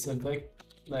 takes a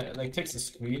takes a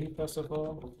screen first of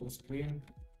all, full screen,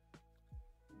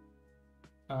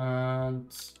 and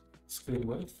screen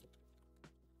width.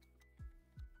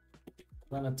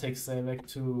 Then it takes a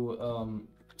vec2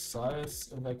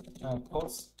 size,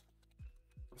 pos.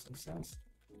 Makes sense.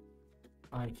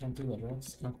 I can't do that,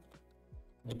 right? No.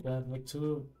 Like that,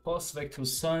 vec2 pos, vec2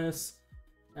 size,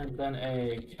 and then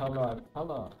a color.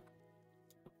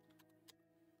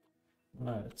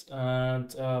 Right,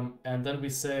 and then we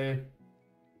say,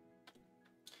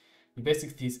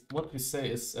 basically what we say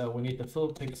is we need the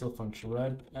fill pixel function,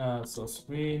 right? So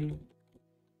screen,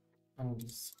 and we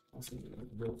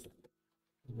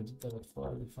did that for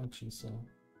every function,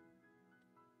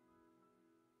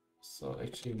 so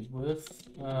actually width,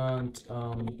 and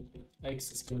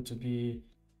x is going to be,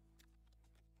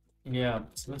 yeah,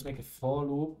 so let's make a for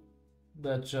loop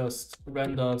that just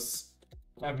renders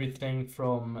everything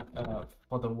from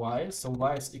for the y. So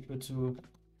y is equal to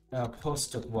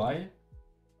post.y,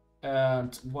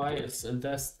 and y is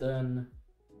less than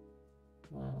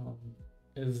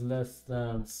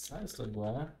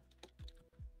size.y,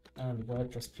 and y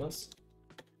plus,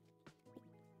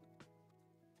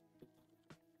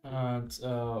 and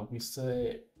we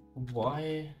say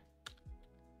y,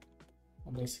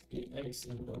 basically x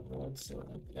and y, so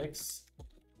x.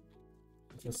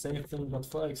 It's the same thing but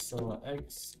for x, so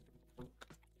x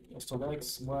equals to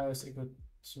x, y is equal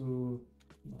to,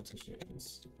 not actually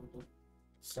x,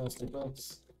 size to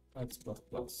x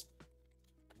plus.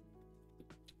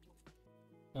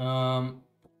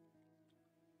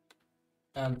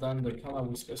 And then the color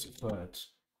we specified.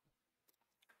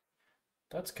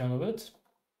 That's kind of it,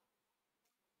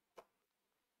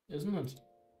 isn't it?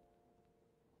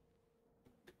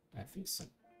 I think so.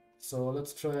 So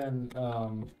let's try and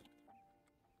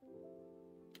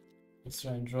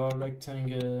draw a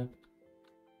rectangle.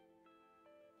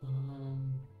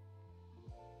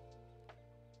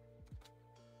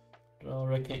 Draw a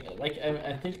rectangle. Like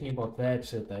I'm thinking about that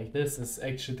shit. Like this is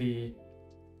actually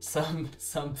some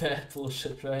bad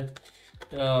bullshit, right?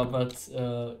 But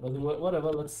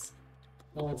whatever. Let's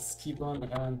keep on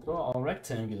and draw our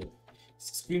rectangle.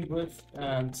 Screen width,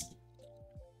 and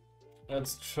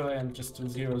let's try and just do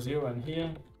 0, 0 in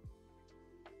here.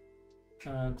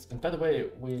 And by the way,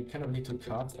 we kind of need to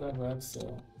cast that, right?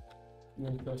 So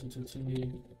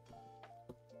EM32T.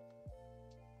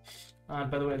 And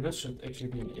by the way, this should actually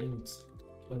be an int,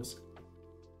 because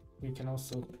we can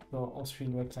also draw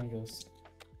off-screen rectangles.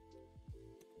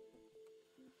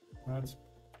 Right?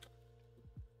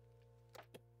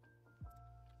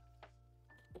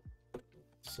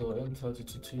 So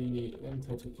M32T,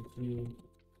 M32T.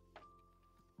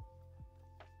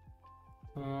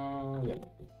 Yeah,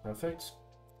 perfect,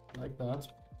 like that.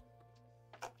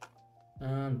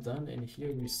 And then in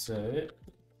here we say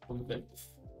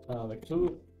like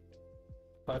 2,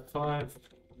 5, 5,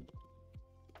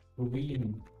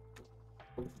 green,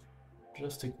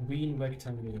 just a green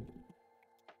rectangle.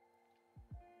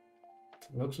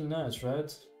 Looking nice,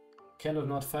 right? Kind of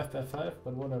not 5 by 5,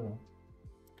 but whatever.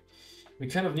 We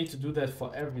kind of need to do that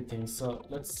for everything. So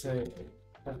let's say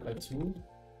 5 by 2.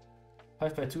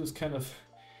 5 by 2 is kind of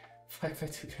 5 by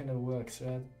 2 kind of works,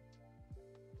 right?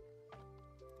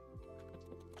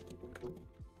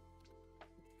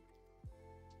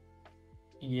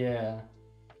 Yeah.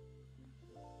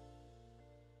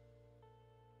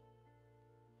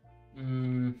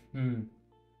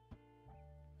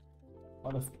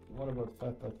 What about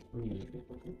 5 by 3?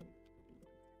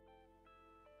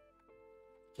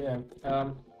 Okay.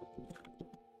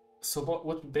 So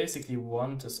what we basically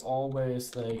want is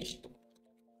always like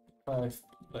 5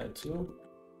 by 2.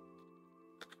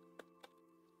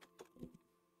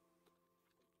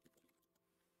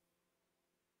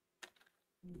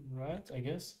 Right, I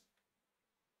guess.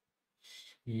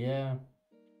 Yeah.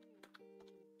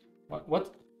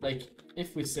 What like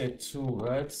if we say 2,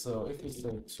 right? So if we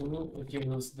say 2, it gives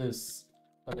us this.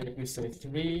 But if we say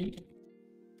 3, it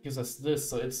gives us this.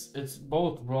 So it's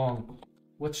both wrong,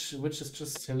 which is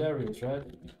just hilarious, right?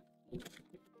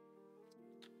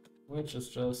 Which is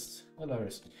just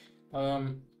hilarious.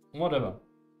 Whatever.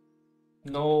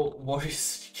 No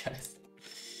worries, guys.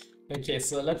 Okay,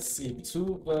 so let's see.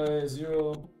 2 by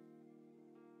 0.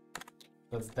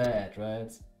 That's that,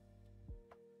 right?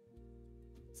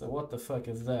 So what the fuck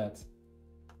is that?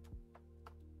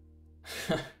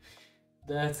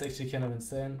 That's actually kind of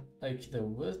insane. Like the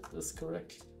width is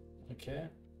correct. Okay.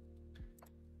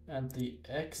 And the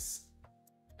X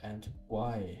and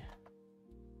Y.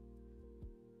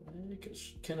 It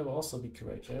can also be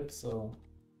correct, right? So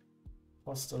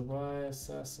foster Y,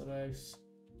 Sassor X.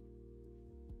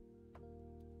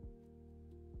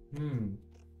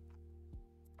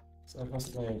 So I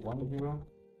must like 1 0.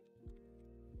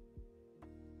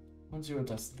 1 0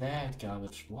 does that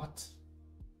garbage. What?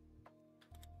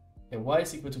 Yeah, Y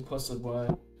is equal to cos.y.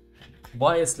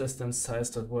 Y is less than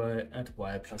size.y and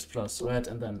Y plus plus, right?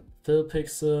 And then fill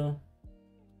pixel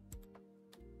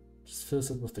just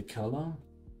fills it with the color.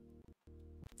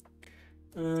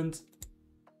 And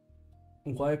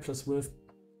Y plus width,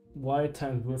 Y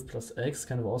times width plus X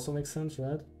kind of also makes sense,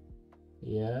 right?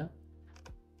 Yeah.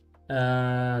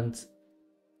 And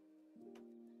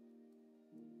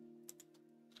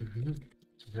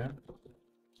yeah.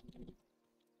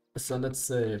 So let's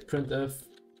say printf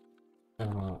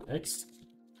X.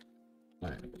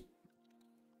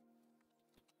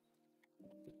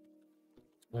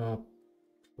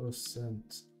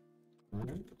 Percent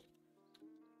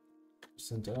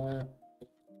I,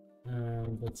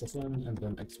 and that's FN, and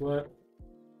then XY.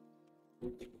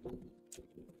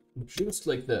 Just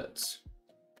like that.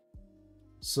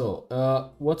 So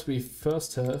what we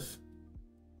first have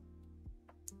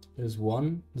is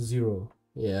 1 0.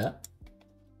 Yeah,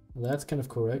 that's kind of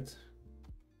correct.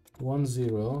 1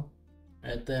 0,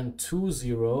 and then 2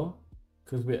 0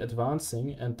 because we're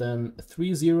advancing, and then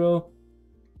 3 0,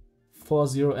 4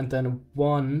 0, and then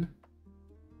 1.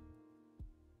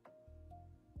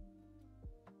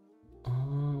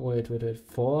 Wait,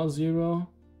 4 0,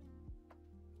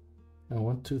 and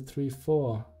 1 2 3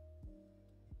 4.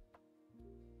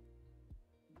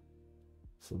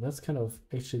 So that's kind of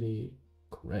actually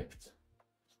correct.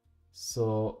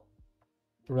 So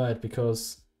right,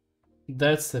 because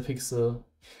that's the pixel.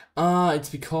 It's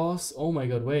because, oh my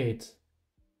god, wait.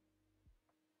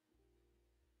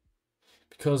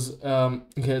 Because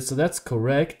okay, so that's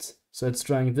correct. So it's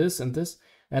drawing this and this,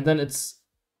 and then it's,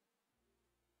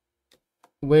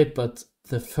 wait, but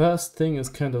the first thing is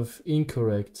kind of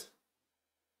incorrect,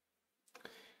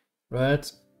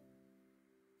 right?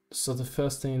 So the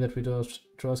first thing that we draw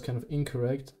is kind of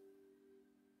incorrect.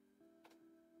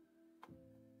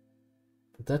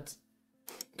 But that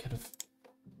kind of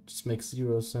just makes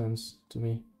 0 sense to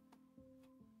me.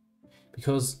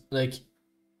 Because, like,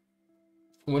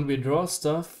 when we draw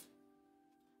stuff,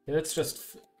 yeah, let's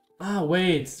just...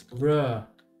 wait, bruh.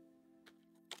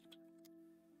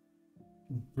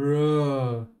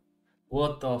 Bro,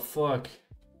 what the fuck?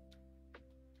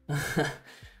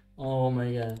 Oh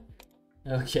my god.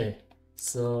 Okay,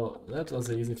 so that was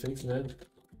an easy fix, right?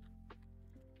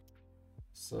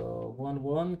 So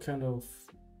 1-1 kind of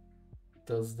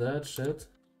does that shit.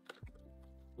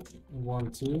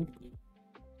 1-2.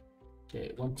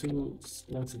 Okay, 1-2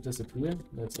 lets it disappear.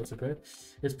 That's also great.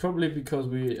 It's probably because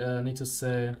we need to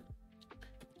say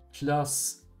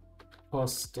plus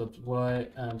pos.y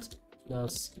and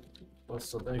plus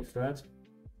pos.x, right?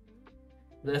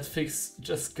 That fix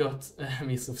just got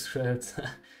me subscribed.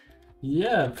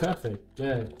 Yeah, perfect.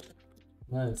 Yeah,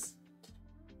 nice.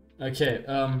 Okay,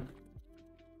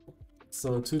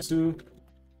 so 2-2.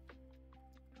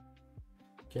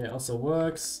 Okay, also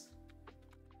works.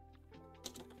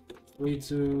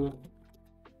 3-2.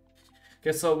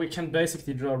 Okay, so we can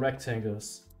basically draw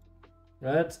rectangles,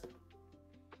 right?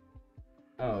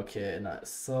 Okay, nice.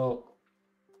 So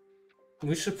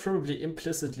we should probably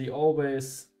implicitly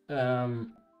always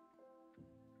kind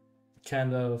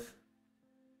of,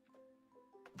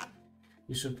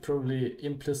 you should probably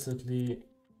implicitly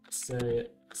say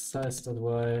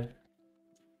size.y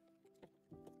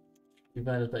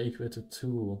divided by equal to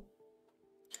 2.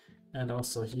 And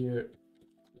also here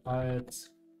height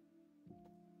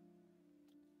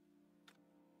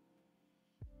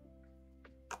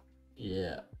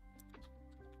yeah,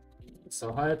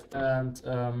 so height and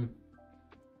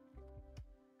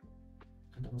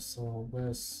also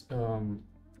where's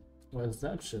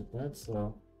that shit, right?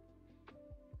 So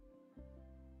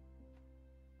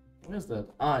where's that?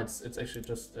 Ah, it's actually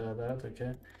just that.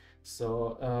 Okay,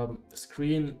 so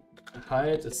screen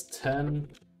height is 10,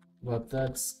 but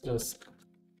that's just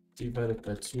divided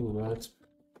by 2, right?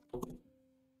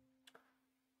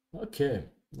 Okay,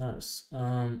 nice.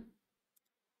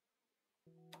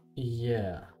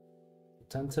 Yeah,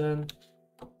 10-10,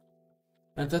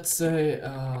 and let's say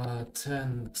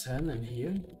 10-10 in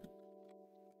here,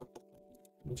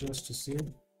 just to see.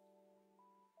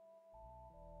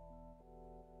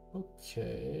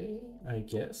 Okay, I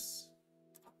guess.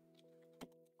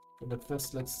 But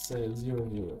first, let's say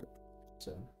 0-0.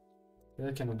 So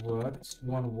that kind of works.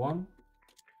 1-1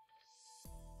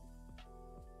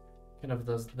 kind of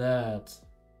does that.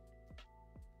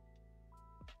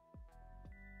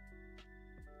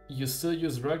 You still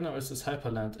use Ragnar versus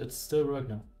Hyperland. It's still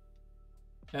Ragnar.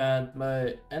 And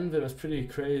my Envil is pretty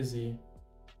crazy.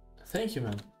 Thank you,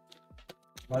 man.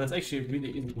 Well, it's actually really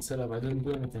easy to set up. I didn't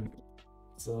do anything.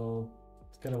 So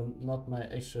it's kind of not my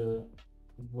actual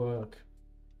work.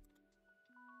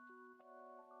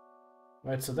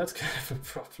 Right, so that's kind of a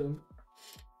problem.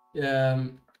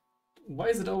 Why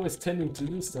is it always tending to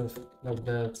do stuff like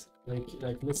that?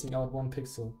 Like missing out 1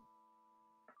 pixel?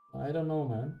 I don't know,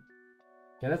 man.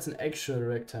 Yeah, that's an actual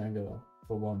rectangle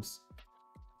for once.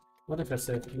 What if I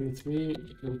say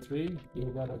 3-3, 3-3? You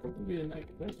got a be an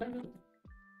rectangle?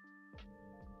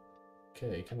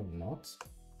 Okay, kind of not.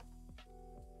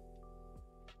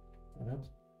 Alright.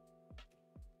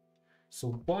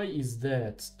 So why is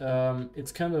that?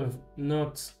 It's kind of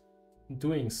not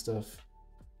doing stuff.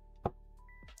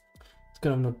 It's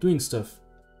kind of not doing stuff.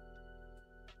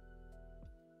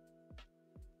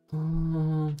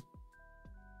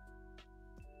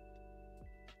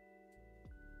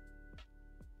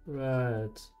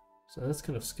 Right. So that's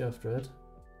kind of scuffed, right?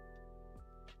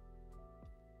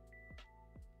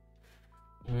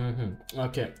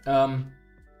 Okay.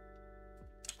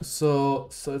 So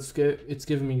it's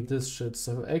giving me this shit.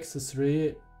 So x is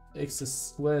 3, x is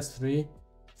square is 3,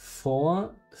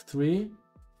 4, 3,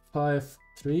 5,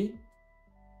 3.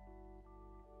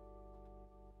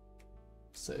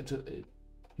 So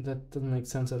that doesn't make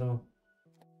sense at all.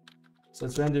 So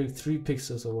it's rendering 3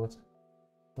 pixels or what?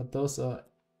 But those are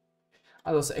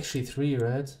those are actually 3,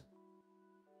 right?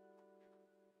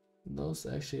 Those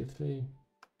are actually 3.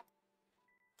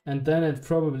 And then it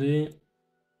probably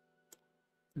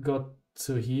got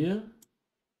to here.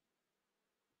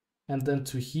 And then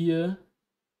to here.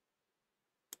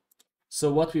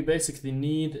 So what we basically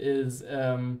need is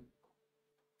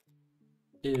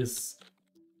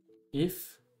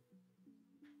if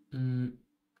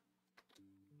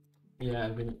yeah,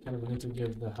 we kind of need to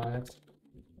give the height.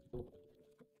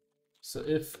 So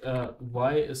if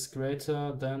y is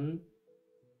greater than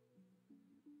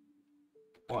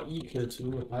or equal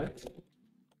to height,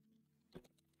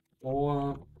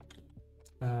 or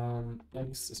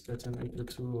x is greater than or equal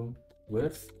to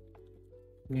width,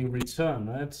 we return,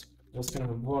 right? That's kind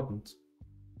of important.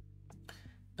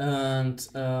 And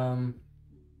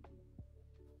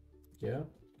yeah,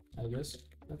 I guess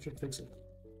that should fix it.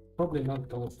 Probably not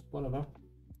golf, whatever.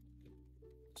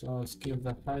 So let's give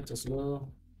the height as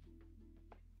well.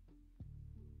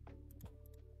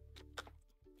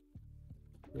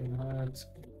 Bring height.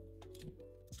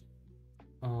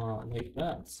 Like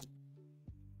that.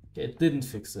 Okay, it didn't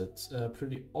fix it,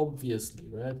 pretty obviously,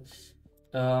 right?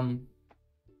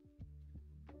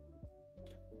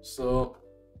 So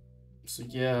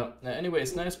yeah. Anyway,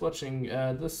 it's nice watching.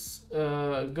 This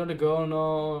gonna go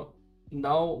now.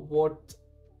 Now what?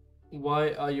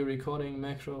 Why are you recording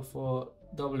macro for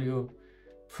W?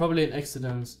 Probably an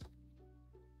accident.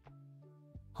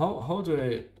 How do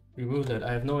I remove that?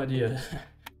 I have no idea.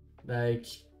 Like,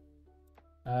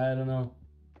 I don't know.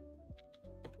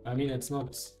 I mean, it's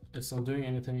not doing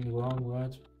anything wrong,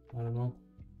 right? I don't know.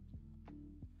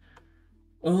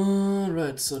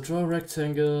 Right, so draw a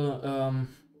rectangle.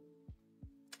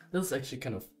 This is actually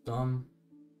kind of dumb.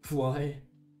 Why?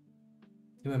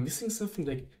 Am I missing something?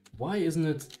 Like, why isn't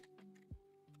it?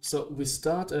 So we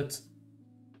start at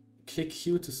click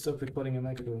Q to stop recording a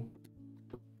macro.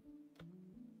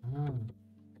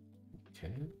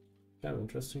 Okay. Kind of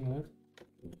interesting, right?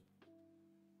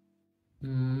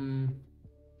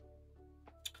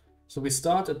 So we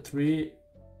start at 3,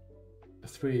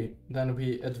 then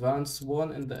we advance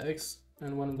 1 in the X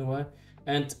and 1 in the Y.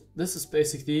 And this is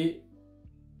basically,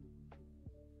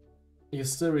 you're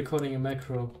still recording a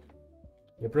macro.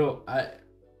 Yeah, bro,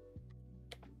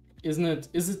 is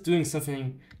it doing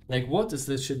something? Like, what is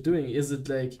this shit doing? Is it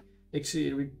like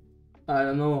actually, I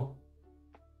don't know,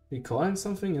 recording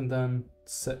something and then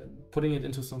putting it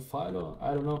into some file, or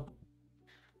I don't know.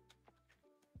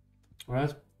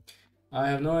 Right? I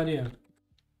have no idea.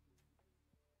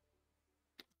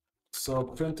 So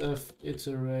printf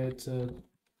iterated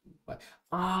by,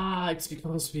 it's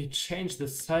because we changed the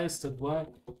size.y.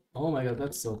 Oh my god,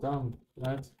 that's so dumb,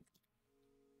 right?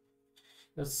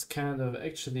 That's kind of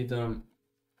actually dumb.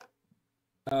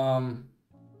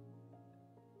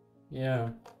 Yeah.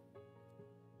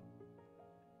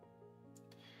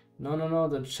 No,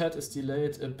 the chat is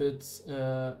delayed a bit.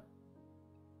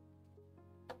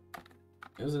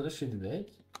 Is it actually delayed?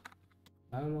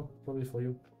 I don't know, probably for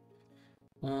you.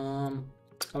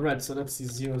 Alright, so let's see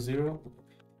 0, 0.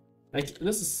 Like,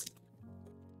 this is...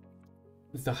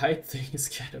 The height thing is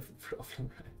kind of a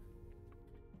problem, right?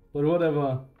 But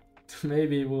whatever.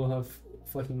 Maybe we'll have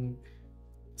fucking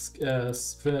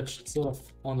stretched stuff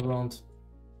on the round.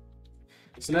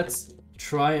 So let's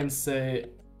try and say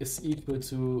is equal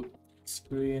to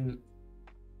screen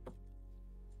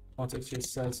actually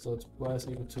size.y is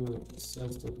equal to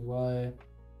size.y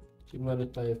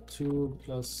divided by 2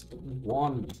 plus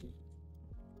 1.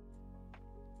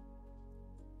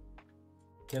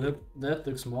 Okay, that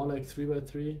looks more like 3 by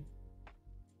 3,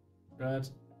 right?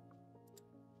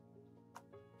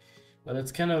 But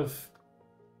it's kind of,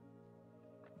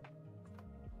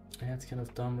 yeah, it's kind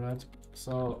of dumb, right?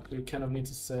 So we kind of need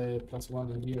to say plus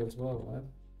 1 in here as well, right?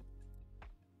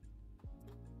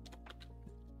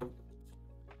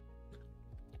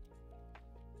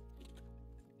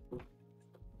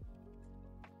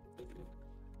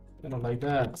 Kind of like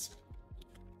that.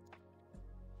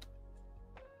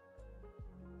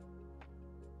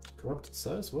 Corrupted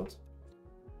size, what?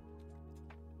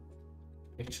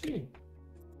 Actually,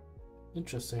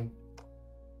 interesting.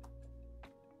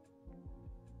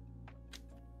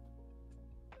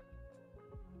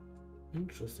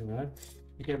 Interesting, right?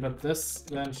 Okay, but this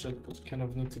then should kind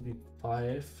of need to be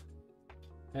 5.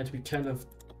 And we kind of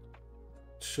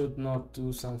should not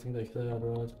do something like that,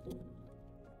 right?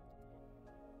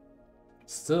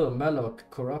 Still, malloc,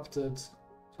 corrupted,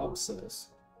 top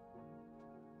size.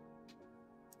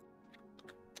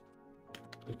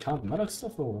 We can't malloc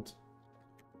stuff or what?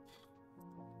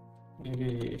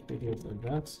 Maybe if we do it like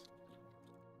that.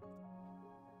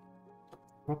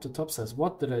 Corrupted top size.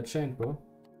 What did I change, bro?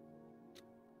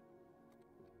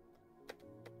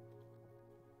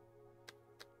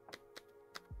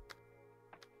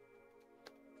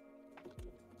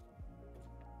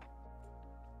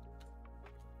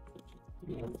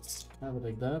 Let's have it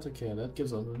like that. Okay, that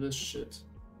gives us this shit.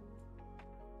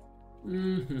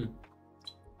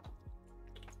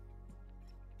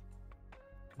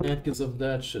 That gives us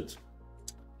that shit.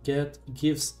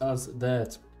 Gives us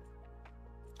that.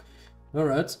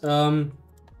 Alright,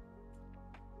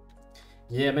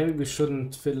 yeah, maybe we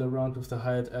shouldn't fiddle around with the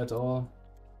height at all.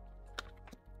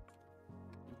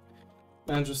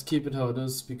 And just keep it how it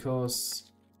is,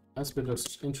 because as we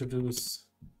just introduce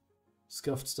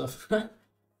scuffed stuff.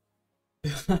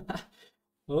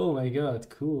 Oh my god,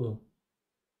 cool.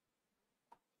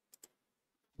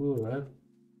 Cool, right?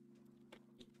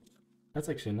 That's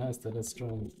actually nice that it's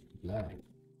drawing black.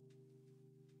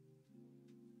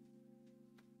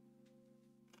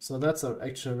 So that's our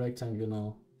actual rectangle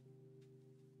now.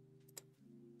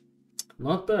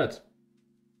 Not bad.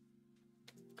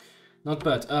 Not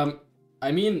bad.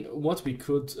 I mean, what we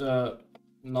could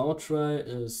now try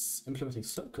is implementing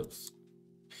circles.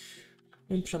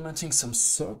 Implementing some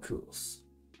circles.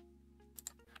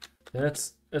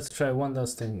 Let's try one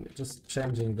last thing. Just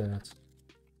changing that.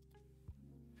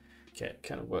 Okay,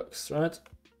 kind of works, right?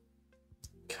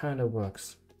 Kind of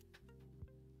works.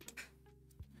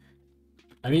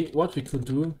 I mean, what we could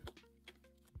do.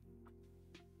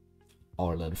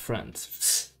 Our little friend.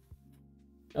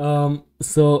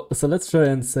 So let's try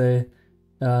and say,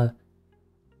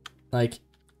 like,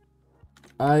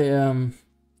 I am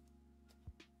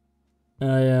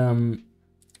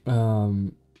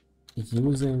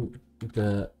using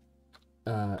the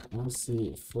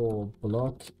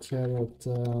MC4block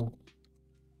character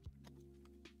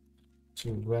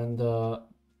to render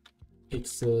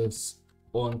pixels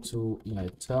onto my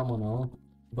terminal,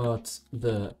 but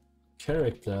the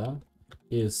character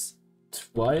is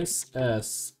twice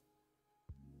as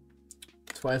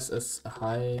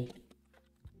high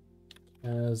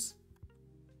as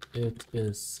it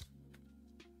is.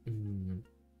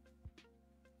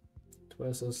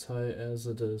 Twice as high as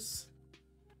it is.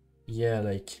 Yeah,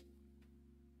 like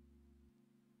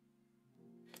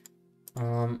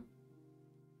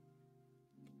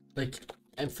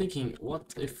I'm thinking,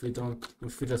 what if we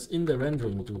just in the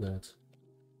rendering do that?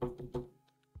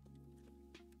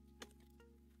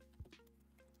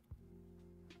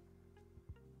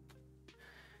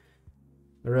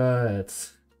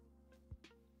 Right.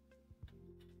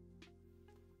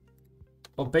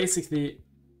 Or basically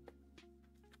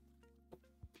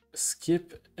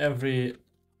skip every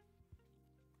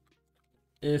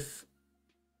if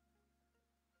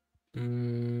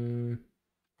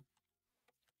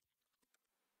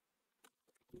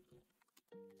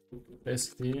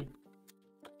basically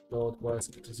load y is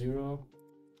equal to 0,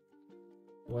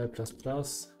 y plus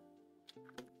plus,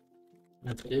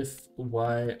 and if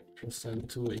y percent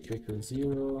 2 equals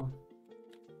 0,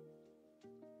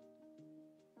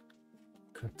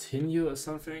 continue or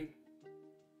something.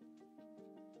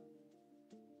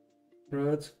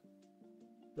 Right?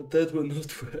 But that will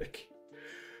not work.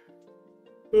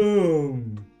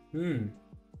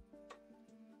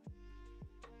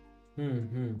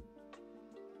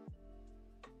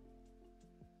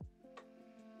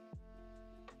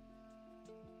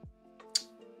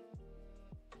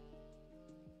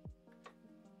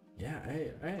 Yeah,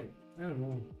 I don't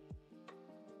know.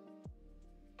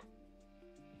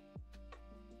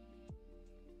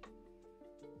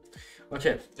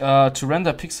 Okay, to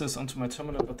render pixels onto my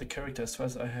terminal, but the character as far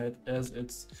as I had as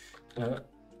it's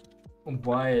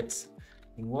white.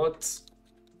 What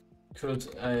could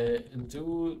I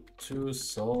do to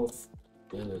solve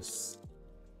this?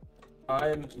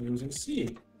 I'm using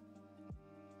C.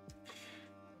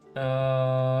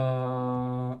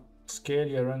 Scale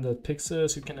your rendered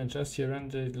pixels. You can adjust your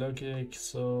rendered logic.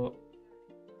 So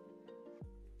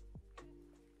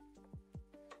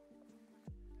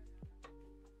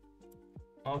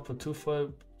output 2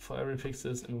 for every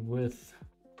pixels in width.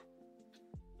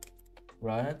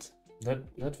 Right?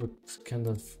 That would kind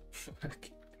of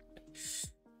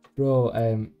bro,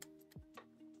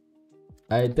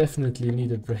 I definitely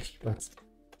need a break, but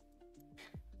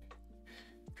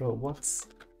bro,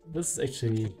 this is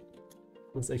actually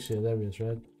hilarious,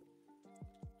 right?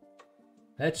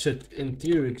 That should in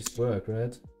theory just work,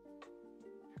 right?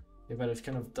 Yeah, but it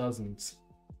kind of doesn't,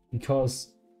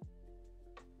 because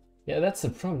yeah, that's the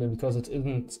problem, because it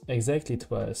isn't exactly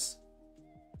twice.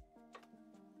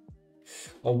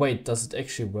 Oh wait, does it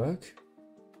actually work?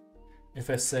 If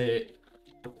I say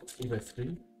 3 by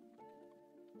 3?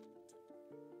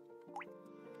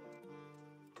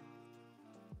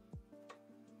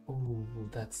 Oh,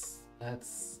 that's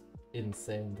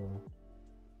insane, bro.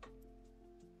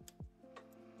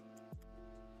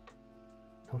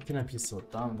 How can I be so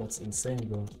dumb? That's insane,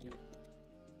 bro.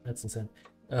 That's insane.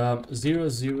 0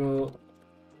 0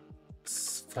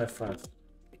 5 5.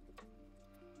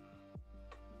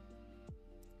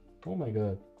 Oh my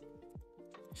god.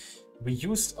 We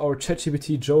used our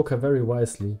ChatGPT Joker very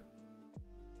wisely.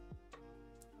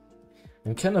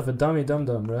 I'm kind of a dummy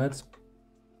dum-dum, right?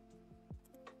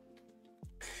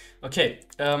 Okay,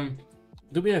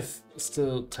 do we have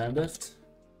still time left?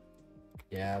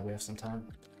 Yeah, we have some time.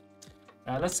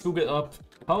 Let's Google up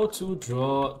how to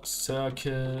draw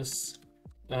circles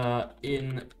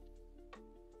in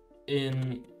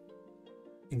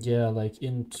yeah, like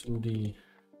in 2D.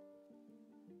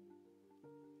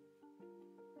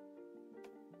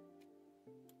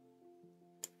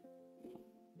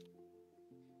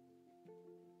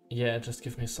 Yeah, just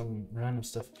give me some random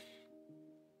stuff.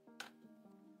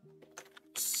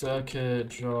 Circuit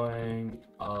drawing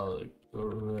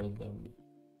algorithm.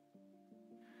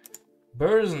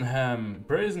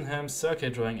 Brazenham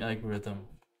circuit drawing algorithm.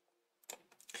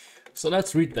 So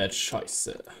let's read that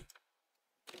Scheiße.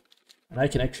 And I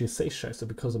can actually say Scheiße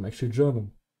because I'm actually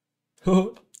German.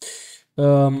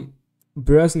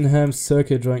 Brazenham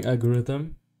circuit drawing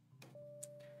algorithm.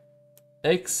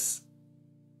 X.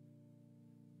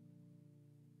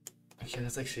 Okay,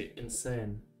 that's actually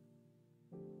insane.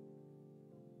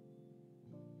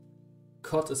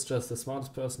 Cod is just the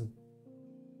smartest person.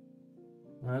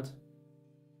 Right?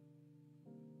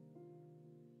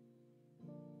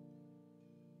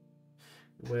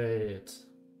 Wait.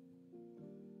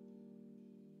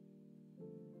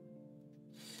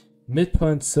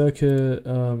 Midpoint circle,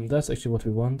 that's actually what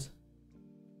we want.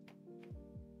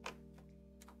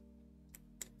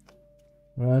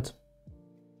 Right.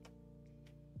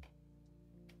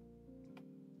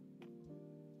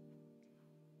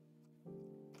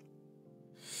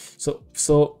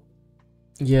 So,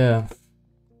 yeah.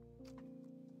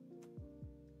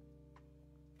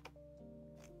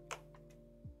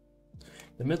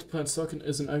 The midpoint circle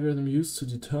is an algorithm used to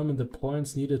determine the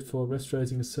points needed for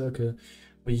restoring a circle.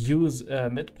 We use a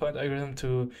midpoint algorithm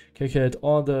to calculate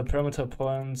all the parameter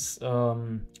points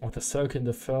of the circle in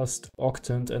the first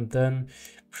octant and then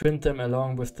print them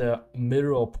along with their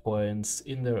mirror points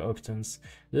in their octants.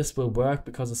 This will work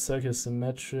because the circle is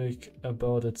symmetric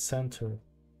about its center.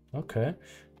 Okay.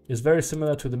 It's very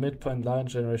similar to the midpoint line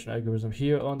generation algorithm.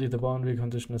 Here, only the boundary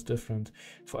condition is different.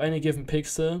 For any given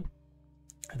pixel,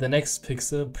 the next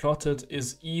pixel plotted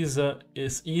is either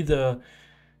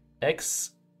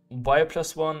x y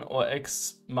plus 1 or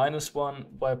x minus 1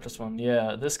 y plus 1.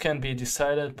 Yeah, this can be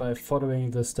decided by following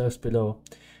the steps below.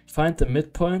 Find the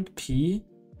midpoint p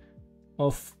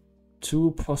of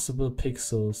two possible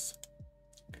pixels.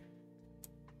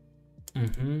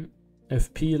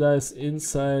 If p lies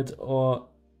inside or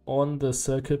on the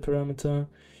circle parameter,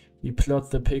 we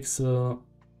plot the pixel.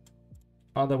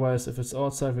 Otherwise, if it's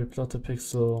outside, we plot the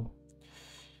pixel.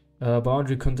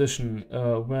 Boundary condition,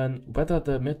 whether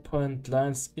the midpoint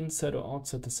lines inside or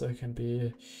outside the circle can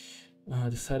be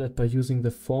decided by using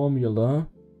the formula.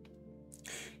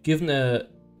 Given a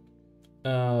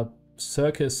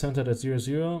circle is centered at 0,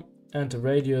 0 and a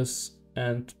radius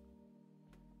and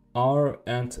r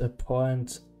and a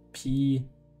point p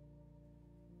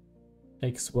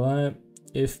xy,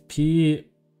 if p,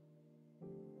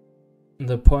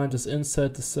 the point is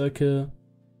inside the circle,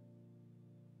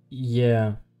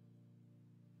 yeah.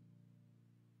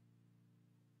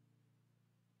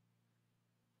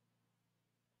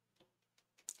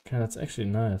 Okay, that's actually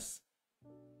nice.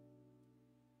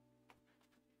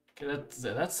 Okay,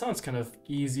 that sounds kind of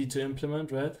easy to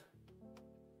implement, right?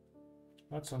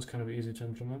 That sounds kind of easy to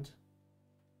implement.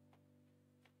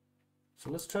 So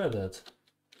let's try that.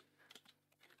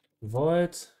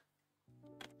 Void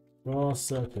draw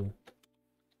circle.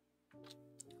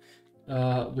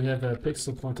 We have a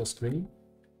pixel pointer string.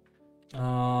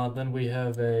 Then we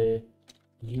have a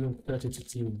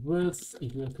u32t width,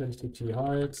 u32t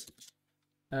height,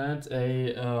 and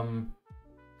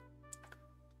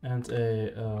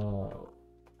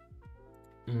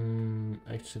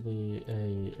actually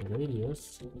a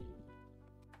radius.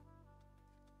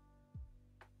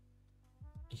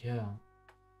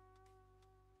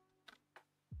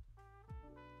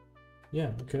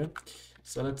 Yeah, okay.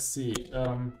 So let's see.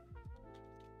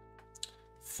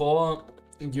 For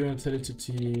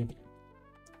u32t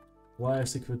y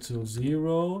is equal to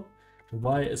 0,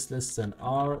 y is less than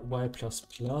r, y plus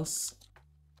plus,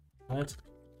 right?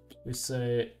 We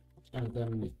say, and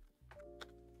then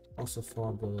also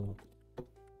for the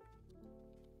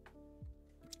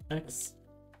x,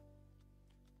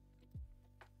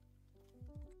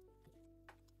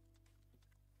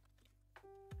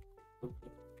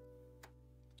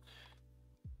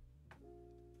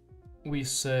 we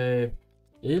say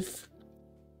if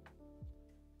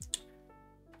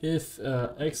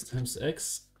x times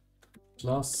x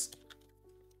plus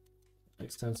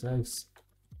x times x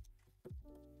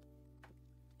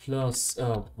plus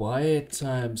y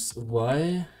times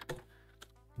y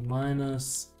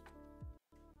minus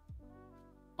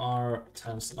r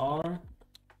times r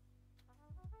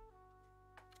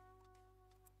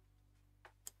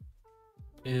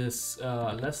is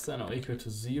less than or equal to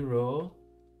 0,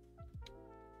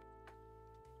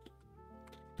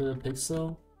 the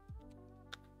pixel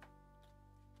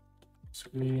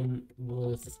screen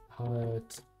with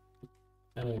height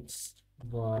x,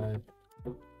 y,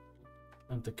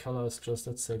 and the color is just,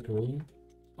 let's say, green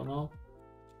for now.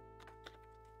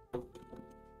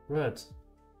 Right.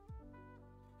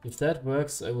 If that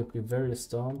works, I would be very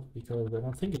astounded because I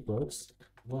don't think it works.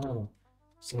 Wow.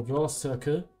 So draw a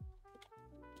circle,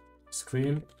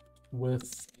 screen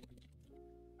with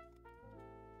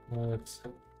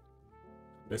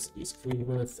basically screen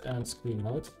width and screen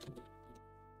height.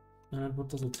 And what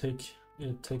does it take?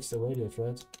 It takes the radius,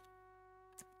 right?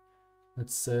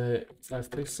 Let's say 5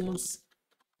 pixels.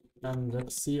 And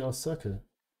let's see our circle.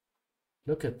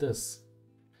 Look at this.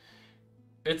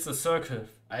 It's a circle.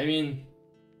 I mean,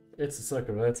 it's a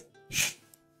circle, right?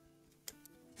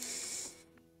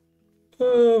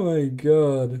 Oh my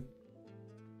god.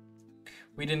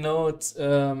 We denote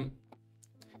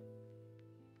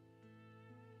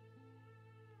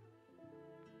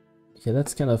yeah,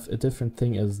 that's kind of a different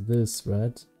thing as this,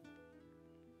 right?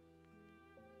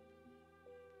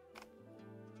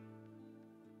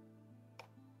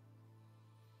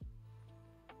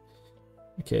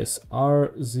 Okay, so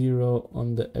R0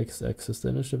 on the x-axis. The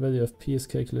initial value of P is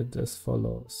calculated as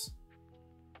follows.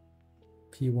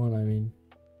 P1, I mean.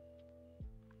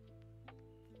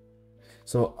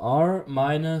 So R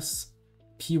minus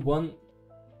P1.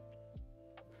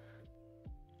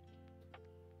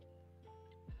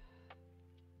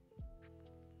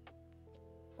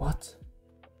 What?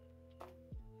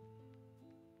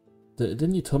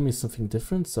 Didn't you tell me something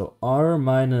different? So R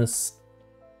minus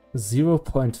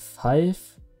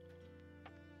 0.5?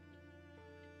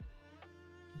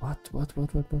 What? Why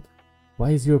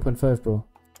 0.5, bro?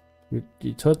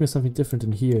 You told me something different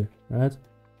in here, right?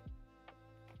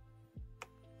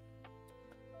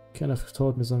 Kind of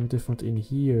told me something different in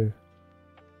here.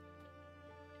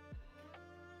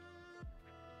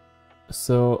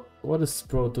 So what is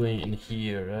bro doing in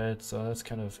here, right? So that's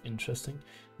kind of interesting.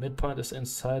 Midpoint is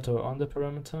inside or on the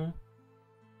parameter.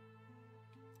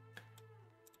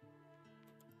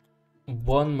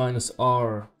 1 minus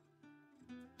R.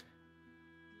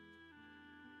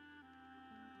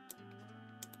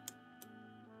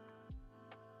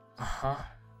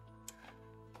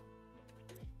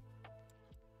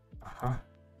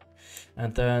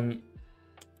 And then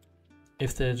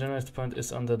if the generated point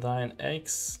is on the line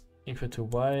x equal to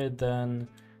y, then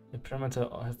the parameter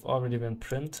have already been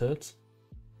printed.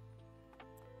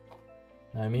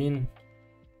 I mean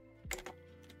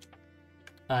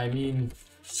I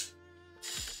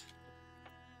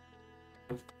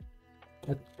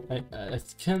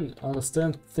can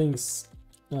understand things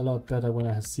a lot better when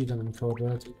I see them in code,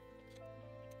 right?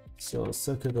 So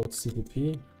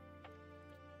circle.cpp.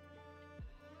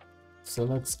 So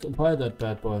let's compile that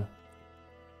bad boy.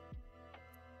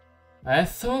 I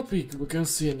thought we were gonna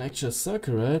see an actual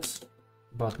circle, right?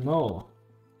 But no,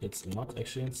 it's not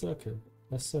actually a circle.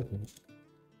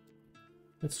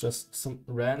 It's just some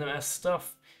random ass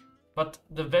stuff. But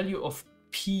the value of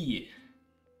P.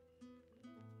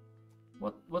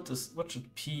 What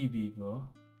should P be, bro?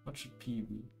 What should P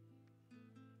be?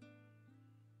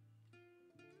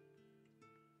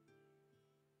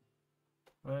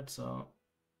 Right, so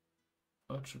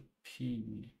what should P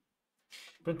be?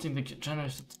 Printing the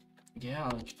generated, yeah,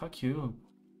 like fuck you.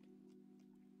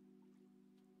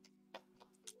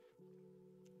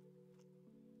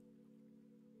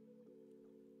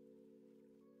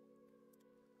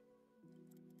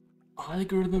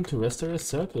 Algorithm to rasterize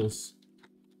circles.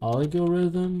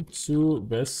 Algorithm to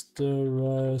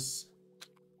rasterize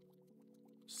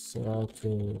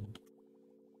circle.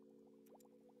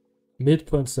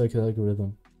 Midpoint circle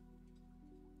algorithm.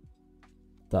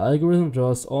 The algorithm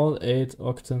draws all 8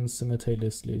 octants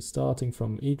simultaneously, starting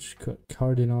from each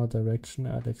cardinal direction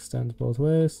and extend both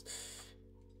ways.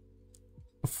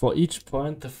 For each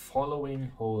point, the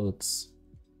following holds.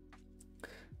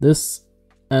 This,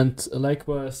 and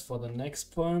likewise for the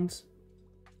next point.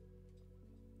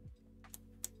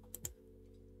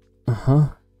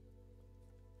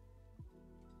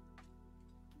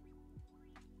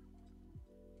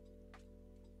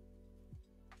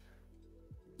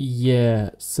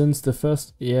 Yeah, since the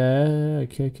first, yeah,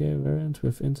 okay, variant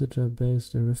with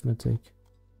integer-based arithmetic.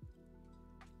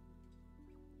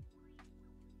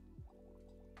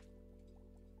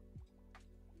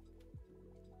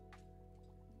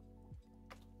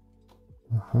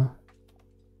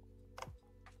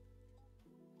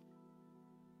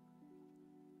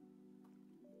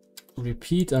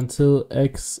 Repeat until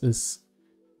x is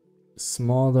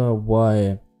smaller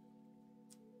y.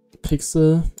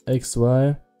 Pixel,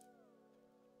 xy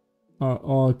are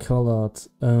all colored.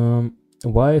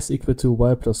 Y is equal to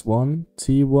y plus 1.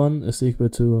 T1 is equal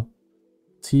to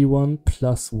T1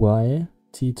 plus y.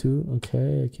 T2,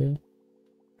 okay.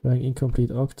 Drawing incomplete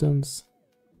octants.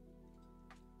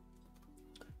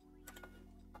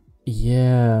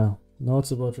 Yeah,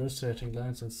 notes about rotating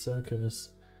lines and circles.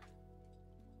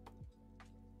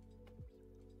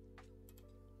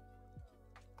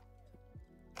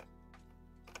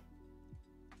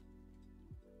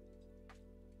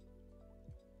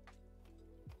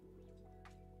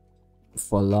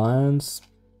 For lines,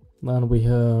 then we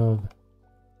have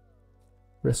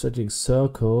rotating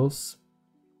circles.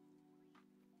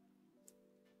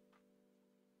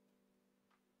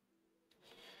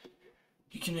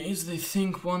 You can easily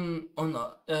think on an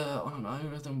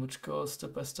algorithm which goes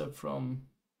step by step from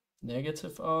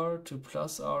negative r to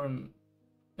plus r in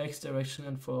x direction,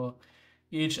 and for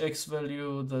each x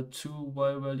value, the two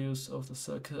y values of the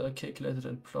circle are calculated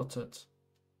and plotted.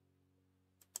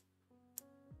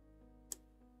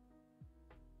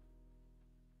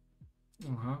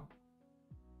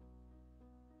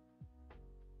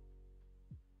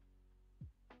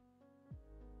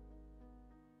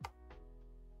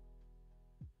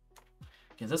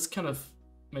 Yeah, this kind of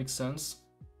makes sense.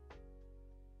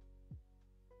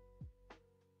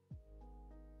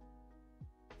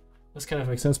 This kind of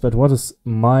makes sense, but what does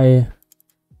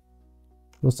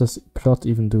plot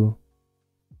even do?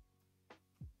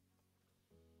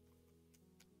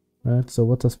 Right, so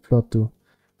what does plot do?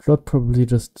 Plot probably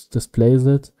just displays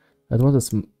it. And what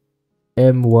is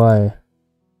my?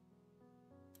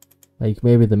 Like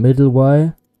maybe the middle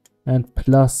y and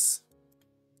plus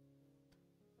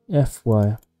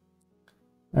fy.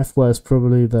 Fy is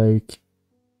probably like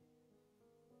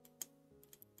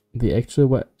the actual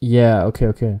y. Yeah,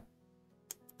 okay.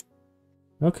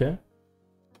 Okay.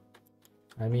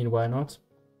 I mean, why not?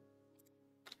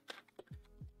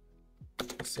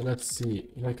 So let's see,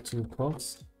 like 2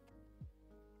 plots.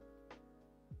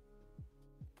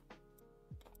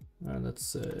 And let's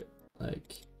say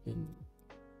like in.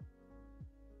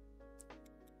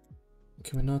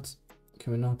 Can we not?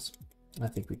 Can we not? I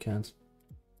think we can't.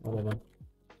 Whatever.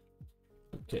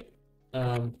 Okay.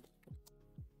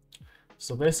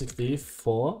 So basically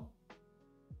for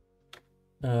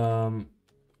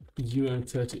u in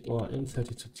 30 or in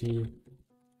 32t,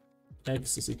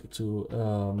 x is equal to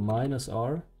minus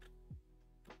r,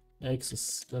 x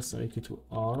is less than or equal to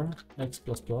r, x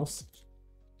plus plus.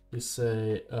 We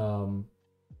say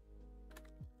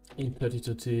in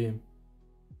 32t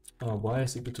y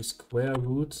is equal to square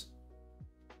root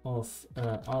of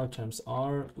r times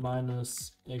r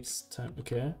minus x times,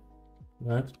 okay,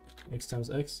 right, x times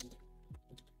x.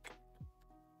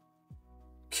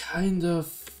 Kind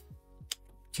of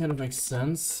makes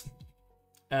sense.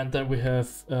 And then we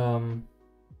have then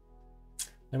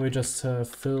we just have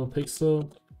fill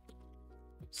pixel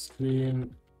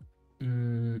screen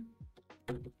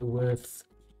width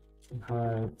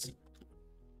height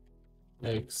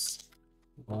x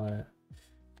y,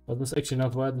 but this is actually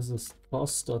not y, this is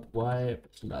pos.y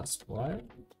plus y.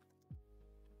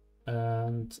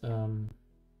 And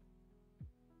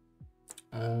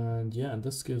yeah, and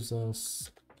this gives us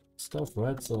stuff,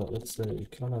 right? So let's say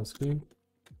color screen,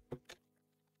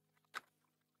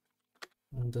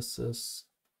 and this is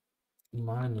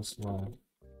minus y.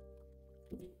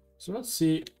 So let's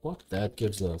see what that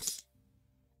gives us.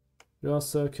 Draw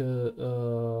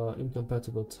circle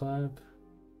incompatible type.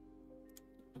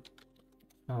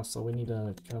 So we need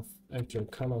a kind of actual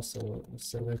color, so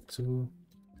select 2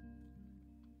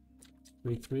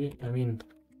 3 3. I mean,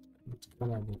 what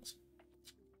color would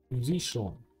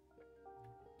position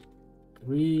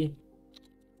 3.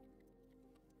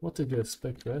 What did you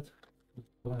expect, right?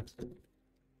 What?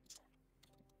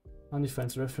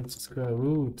 Undefined reference square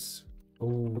roots.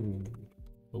 Oh.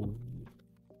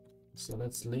 So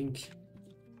let's link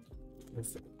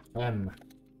with m.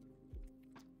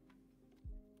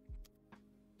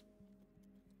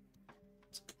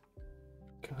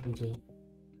 Currently.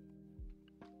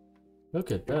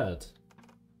 Look at that.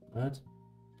 Right?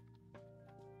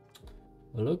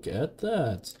 Look at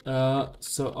that.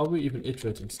 So are we even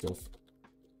iterating stuff?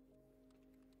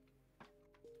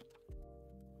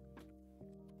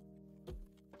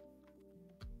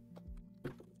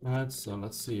 Right, so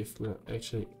let's see if we're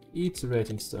actually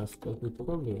iterating stuff, but we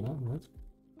probably are, right?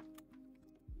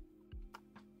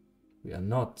 We are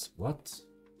not. What?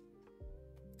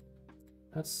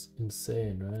 That's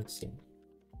insane, right? So.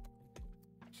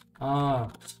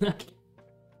 Ah.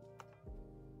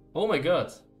 Oh my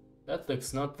god. That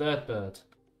looks not that bad.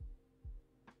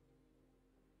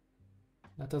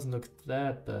 That doesn't look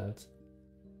that bad.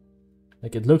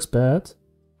 Like, it looks bad.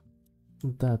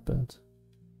 Not that bad.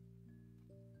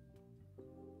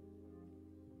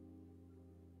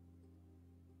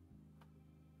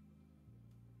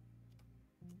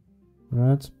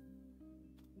 Right.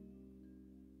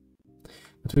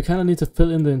 we kind of need to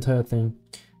fill in the entire thing.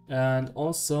 And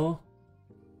also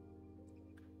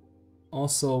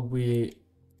we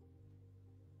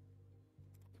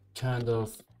kind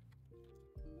of,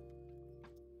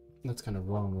 that's kind of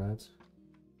wrong, right?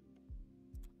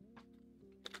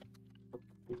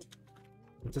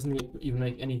 It doesn't even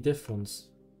make any difference.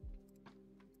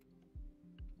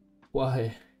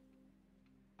 Why?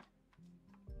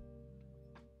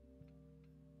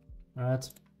 Alright.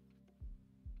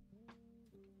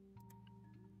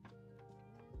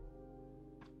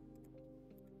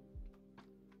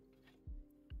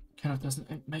 Kind of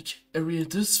doesn't make a real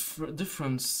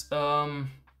difference. I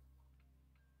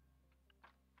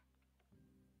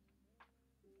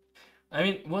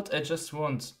mean, what I just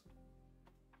want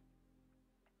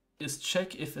is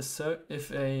check if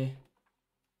a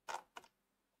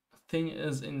thing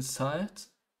is inside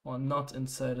or not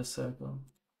inside a circle.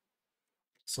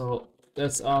 So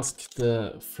let's ask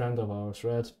the friend of ours,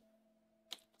 right?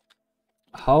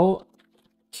 How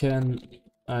can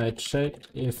I check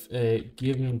if a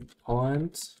given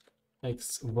point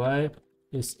x, y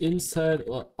is inside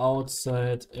or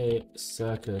outside a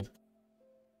circle?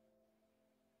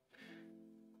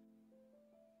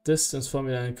 Distance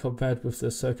formula and compared with the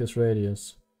circle's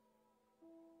radius.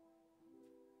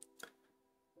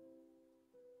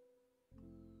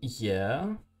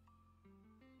 Yeah.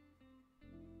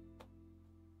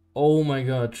 Oh my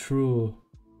god, true.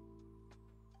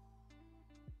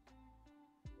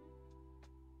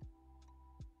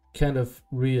 Kind of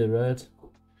real, right?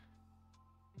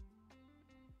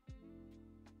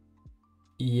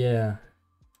 Yeah.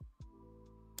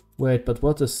 Wait, but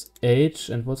what is H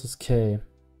and what is K?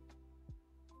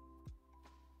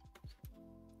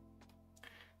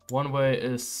 One way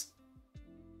is...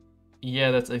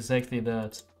 Yeah, that's exactly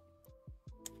that.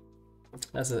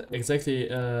 That's exactly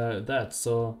that.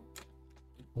 So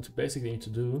what we basically need to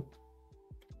do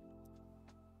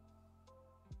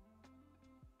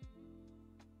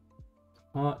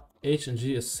H and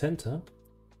G is center.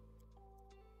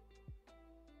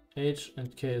 H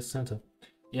and K is center.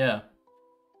 Yeah.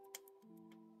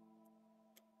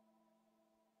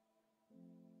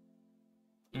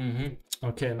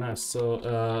 Okay, nice.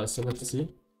 So so let's see.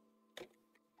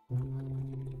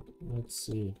 Let's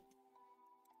see.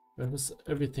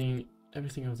 Everything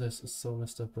of this is so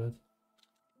messed up, right?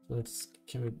 So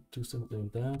can we do something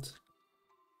like that?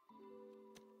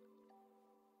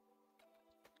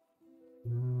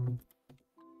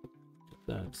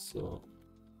 That, so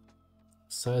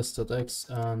size.x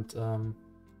and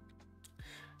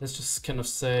let's just kind of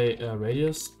say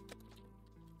radius.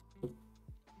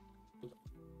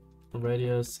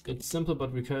 Radius, it's simple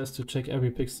but requires to check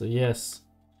every pixel. Yes.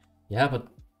 Yeah, but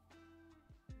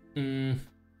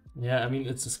yeah, I mean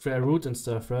it's a square root and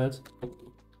stuff, right?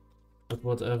 But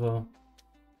whatever.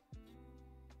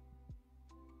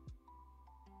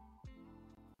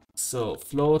 So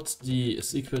float d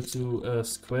is equal to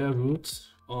square root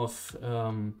of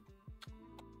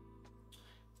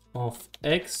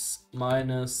x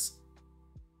minus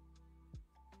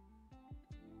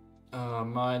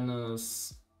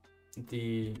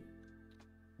the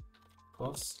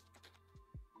cos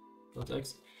dot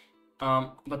x.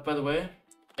 But by the way,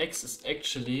 x is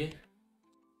actually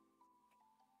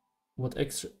what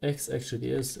x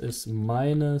actually is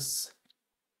minus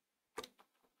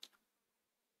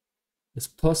is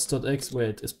pos dot x.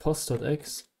 Wait, is pos dot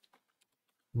x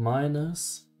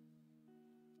minus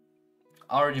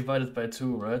r divided by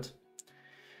 2, right?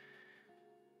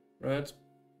 Right.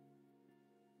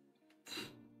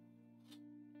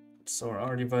 So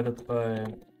r divided by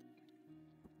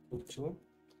 2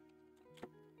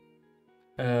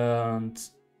 and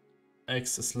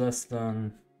x is less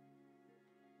than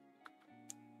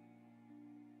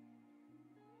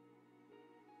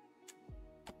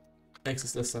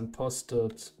pos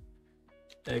dot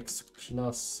x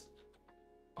plus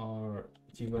r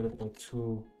divided by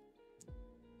 2.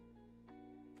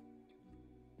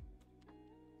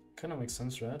 Kind of makes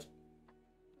sense, right?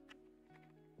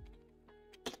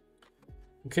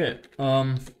 Okay,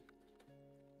 and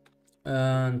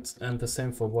the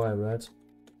same for y, right?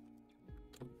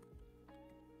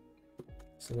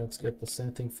 So let's get the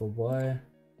same thing for y,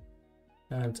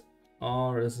 and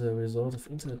r is a result of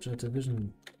intelligent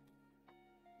division.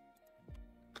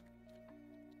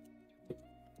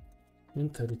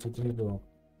 Intelligent division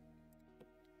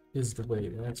is the way,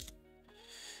 right?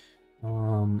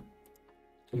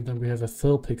 And then we have a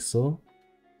fill pixel.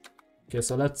 Okay,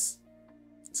 so let's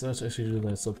actually do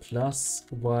that. So plus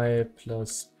y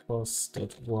plus pos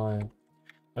dot y.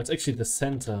 Oh, it's actually the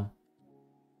center.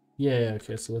 Yeah,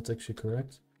 okay, so that's actually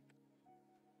correct.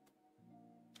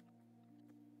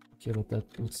 Okay, but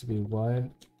that needs to be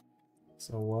y.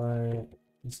 So y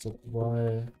instead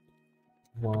y,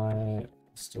 y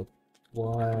instead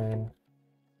y,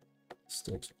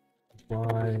 instead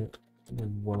y, and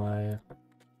then y,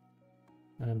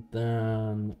 and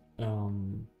then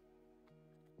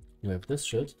we have this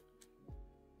shit.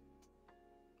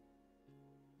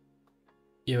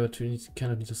 Yeah, but we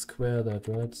kind of need to square that,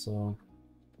 right? So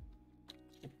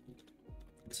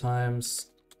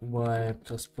times y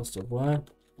plus plus of y.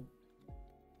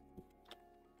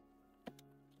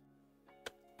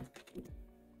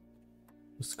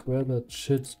 Square that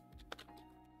shit.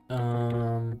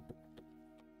 Then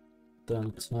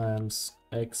times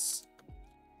x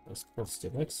plus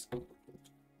positive x.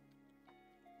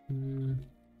 And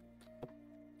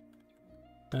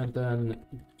then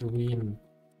green.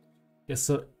 Yeah,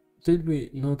 so did we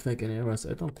not make any errors?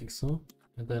 I don't think so.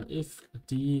 And then if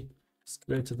d is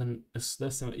greater than is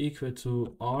less than or equal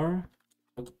to r,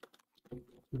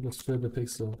 we just fill the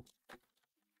pixel.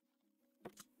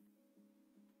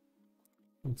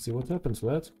 Let's see what happens,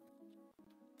 right?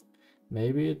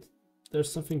 Maybe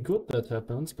there's something good that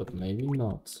happens, but maybe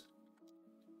not.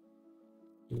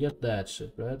 You get that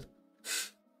shit, right?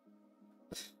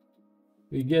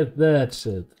 We get that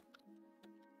shit.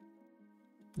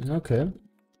 Okay.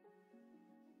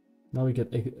 Now we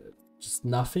get just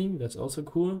nothing. That's also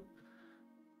cool.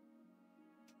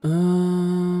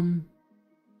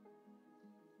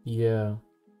 Yeah.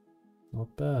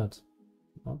 Not bad.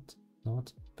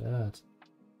 Not bad.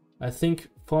 I think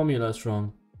formula is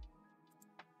wrong.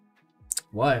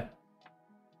 Why?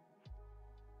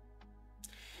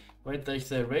 Wait, like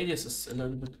the radius is a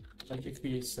little bit, like if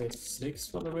we say 6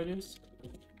 for the radius.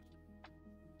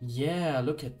 Yeah,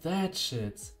 look at that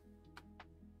shit.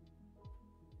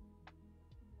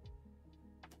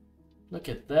 Look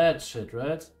at that shit,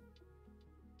 right?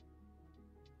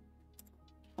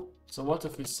 So what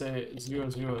if we say 0,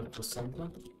 0%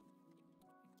 then?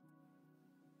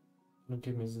 It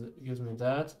gives me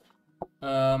that.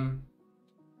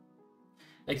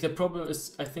 Like the problem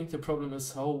is, I think the problem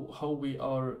is how we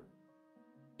are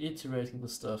iterating the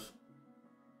stuff.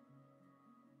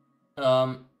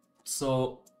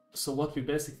 So what we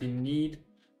basically need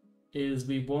is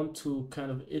we want to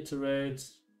kind of iterate.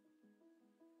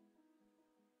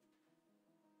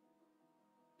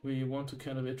 We want to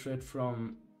kind of iterate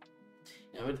from.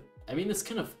 Yeah, but I mean it's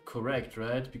kind of correct,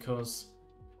 right? Because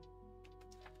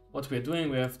what we're doing,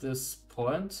 we have this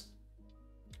point,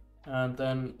 and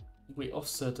then we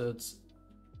offset it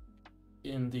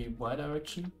in the y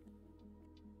direction,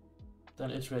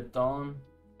 then iterate down,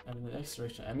 and in the x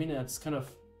direction. I mean, it's kind of,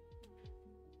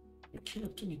 we're kind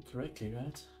of doing it correctly,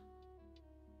 right?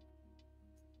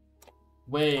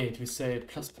 Wait, we say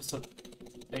plus plus of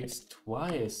x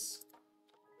twice.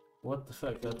 What the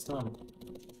fuck? That's dumb.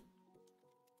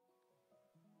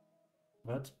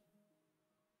 What?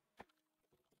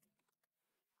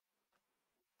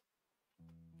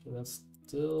 So that's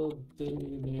still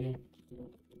the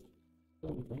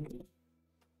something.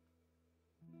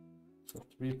 So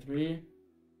 3, 3.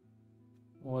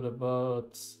 What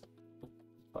about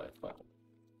 5, 5?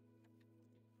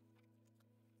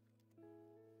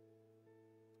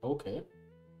 Okay.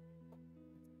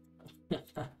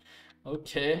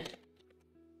 Okay.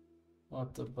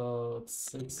 What about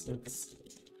 6, 6?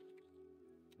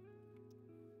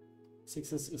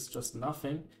 6 is just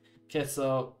nothing. Okay,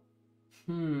 so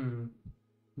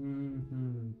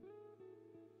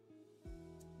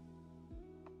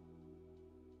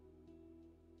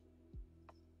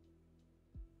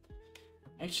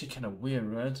Actually kind of weird,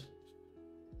 right?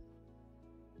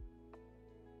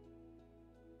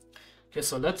 Okay,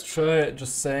 so let's try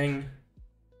just saying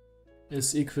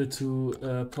is equal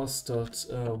to pos dot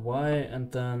y,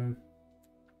 and then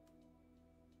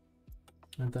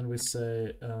we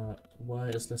say y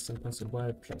is less than pos dot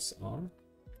y plus r,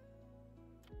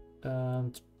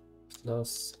 and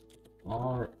plus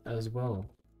r as well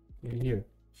in here.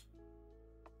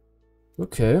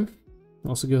 Okay,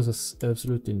 also gives us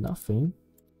absolutely nothing.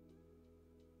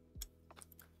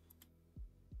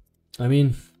 I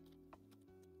mean,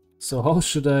 so how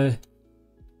should I?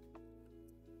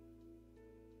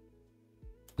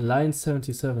 Line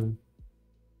 77.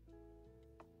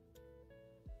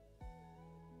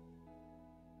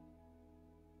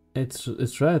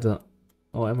 It's right.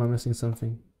 Oh, am I missing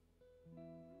something?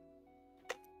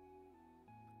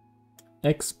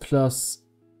 X plus,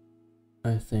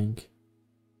 I think.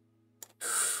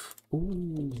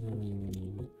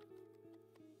 Ooh,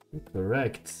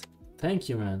 correct. Thank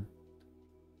you, man.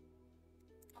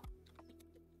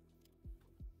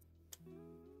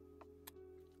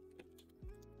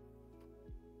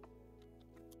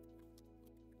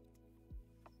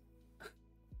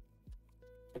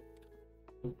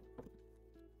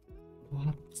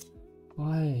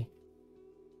 Why?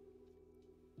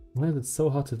 Why is it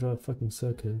so hard to draw a fucking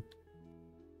circle?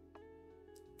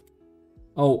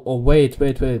 Oh, wait.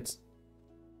 Where's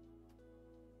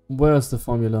the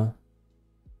formula?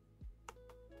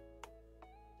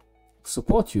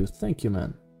 Support you, thank you,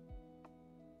 man.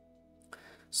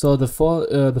 So the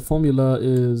formula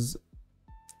is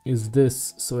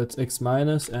this, so it's x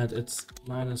minus and it's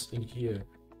minus in here.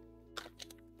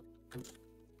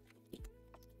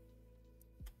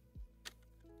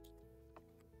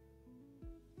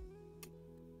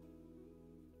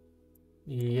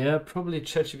 Yeah, probably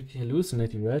ChatGPT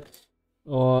hallucinating, right?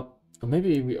 Or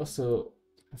maybe we also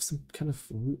have some kind of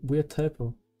weird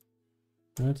typo,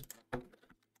 right?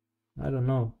 I don't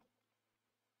know.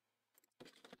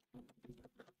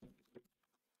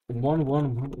 What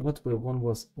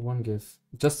will one give?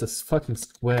 Just a fucking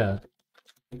square.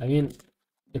 I mean,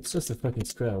 it's just a fucking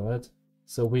square, right?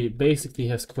 So we basically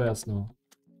have squares now.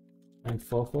 And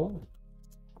 4.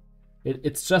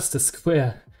 It's just a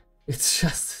square. It's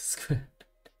just a square.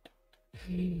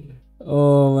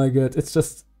 Oh my god, it's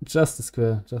just a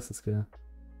square, just a square.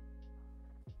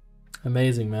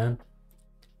 Amazing, man.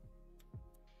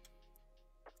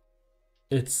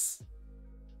 It's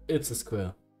a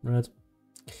square, right?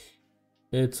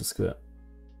 It's a square.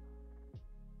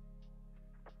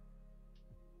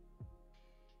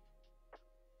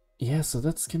 Yeah, so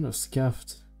that's kind of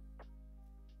scuffed.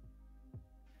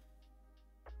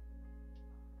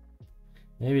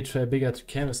 Maybe try bigger to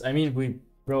canvas. I mean, we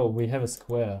have a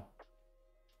square.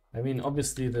 I mean,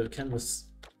 obviously the canvas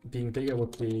being bigger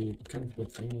would be kind of a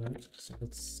good thing, right? So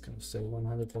let's kind of say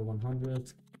 100 by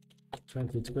 100,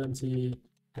 20, 20,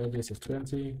 radius of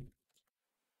 20.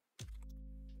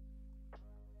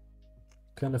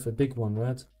 Kind of a big one,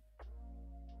 right?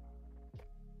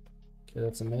 Okay,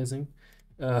 that's amazing.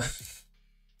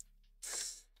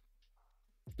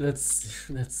 Let's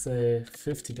say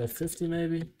 50 by 50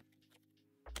 maybe.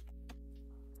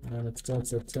 And it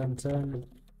starts at 10, 10,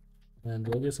 and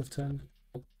radius of 10.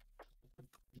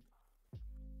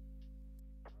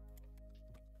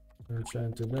 I'm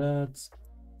trying to do that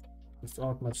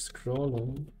without much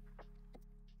scrolling.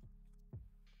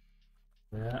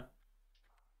 Yeah.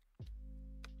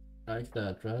 Like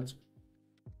that, right?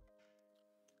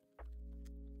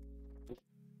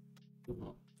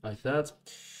 Like that.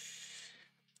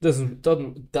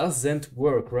 Doesn't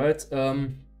work, right?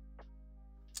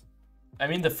 I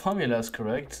mean, the formula is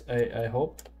correct, I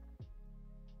hope.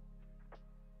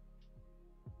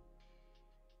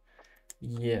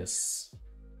 Yes.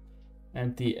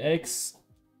 And the x,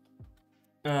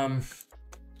 how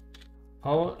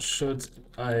should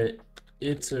I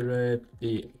iterate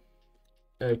the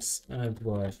x and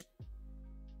y?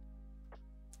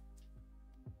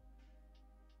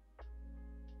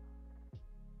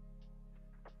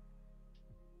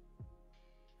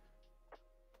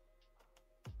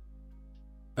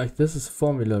 Like, this is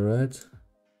formula, right?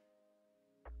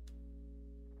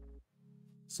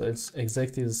 So it's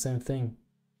exactly the same thing,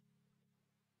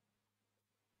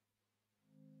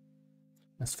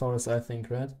 as far as I think,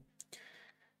 right?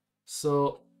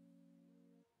 So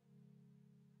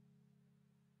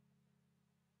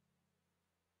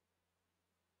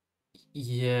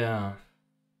yeah,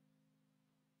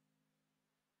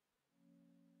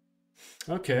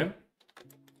 okay,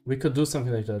 we could do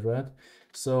something like that, right?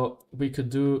 So we could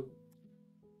do,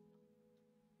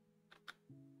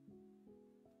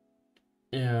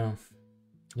 yeah,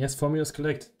 yes, formula is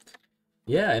correct.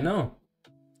 Yeah, I know,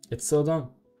 it's so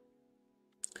dumb.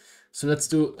 So let's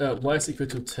do y is equal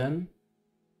to 10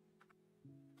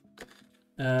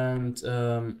 and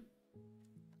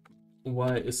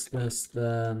y is less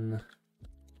than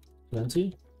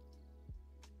 20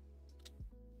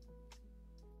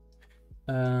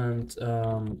 and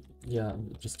yeah,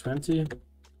 just 20,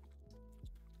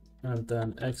 and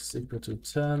then x is equal to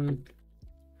 10,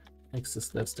 x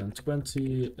is less than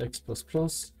 20, x plus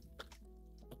plus.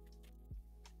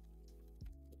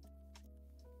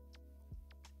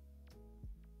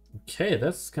 Okay,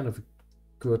 that's kind of a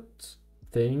good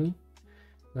thing,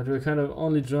 but we're kind of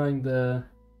only drawing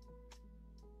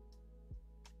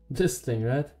this thing,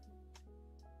 right?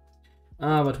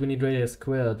 Ah, but we need radius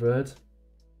squared, right?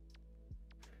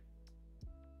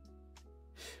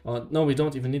 Oh, no, we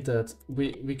don't even need that.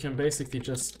 We can basically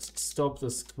just stop the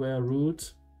square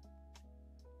root,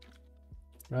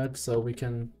 right? So we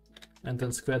can, and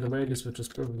then square the radius, which is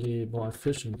probably more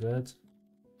efficient, right?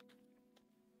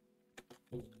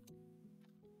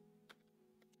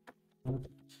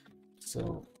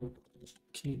 So,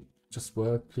 can you just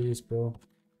work, please, bro?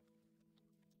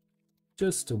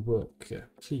 Just to work,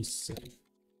 please.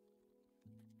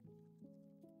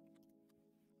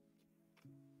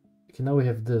 Okay, now we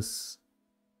have this.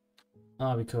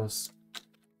 Because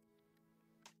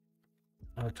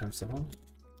r times 7.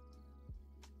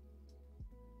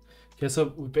 Okay,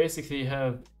 so we basically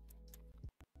have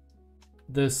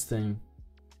this thing.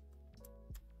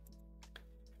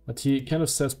 But he kind of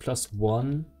says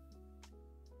 +1.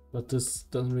 But this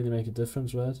doesn't really make a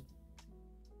difference, right?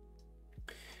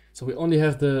 So we only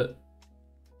have the...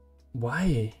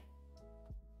 Why?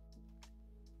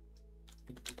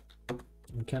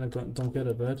 I kind of don't get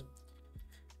it, right?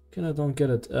 Kind of don't get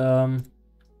it.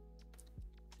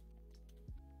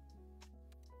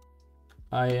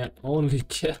 I only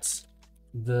get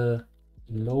the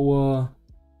lower...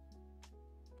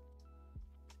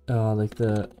 like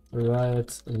the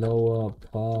right lower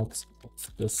part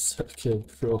of the circle,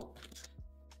 bro.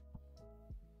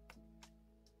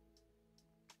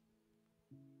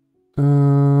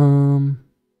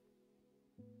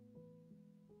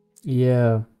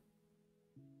 Yeah.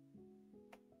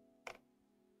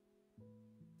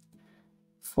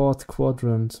 Fourth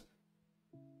quadrant.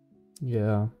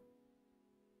 Yeah.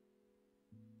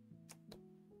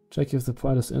 Check if the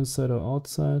point is inside or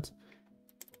outside.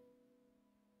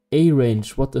 A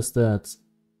range, what is that?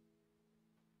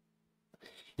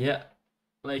 Yeah,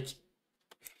 like,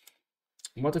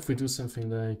 what if we do something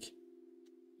like,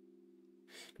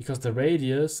 because the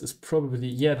radius is probably,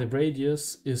 yeah, the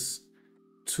radius is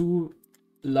too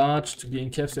large to be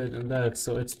encapsulated in that,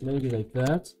 so it's maybe like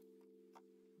that.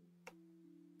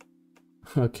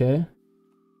 Okay.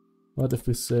 What if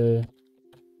we say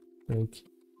like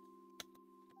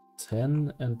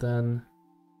 10 and then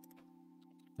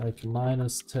like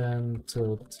 -10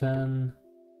 to 10,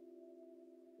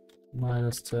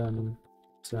 -10,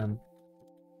 10.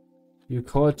 You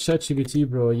called ChatGPT,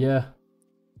 bro, yeah.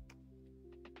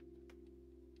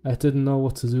 I didn't know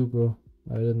what to do, bro.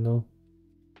 I didn't know.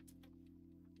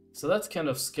 So that's kind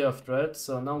of scuffed, right?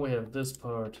 So now we have this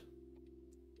part.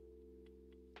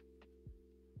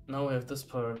 Now we have this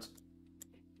part.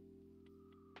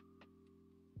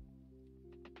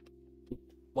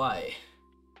 Why?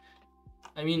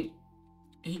 I mean,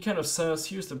 he kind of says,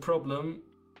 here's the problem.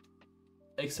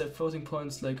 Accept floating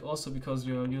points, like also because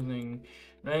you're using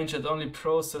range, it only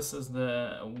processes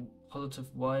the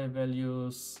positive y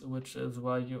values, which is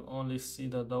why you only see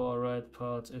the lower right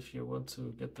part if you want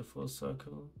to get the full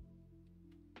circle.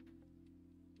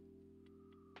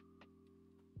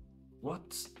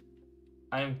 What?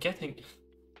 I'm getting...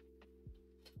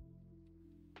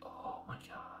 Oh my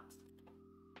god.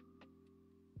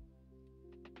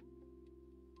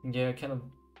 Yeah, kind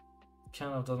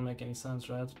of doesn't make any sense,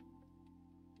 right?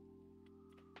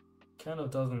 Kind of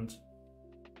doesn't.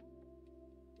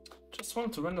 Just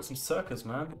wanted to render some circles,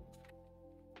 man.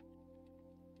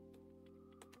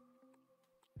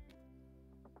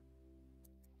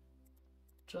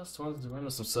 Just wanted to render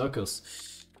some circles.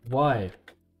 Why?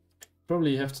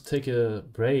 Probably have to take a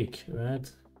break, right?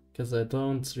 Because I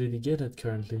don't really get it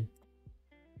currently.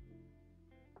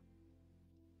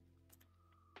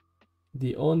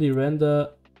 The only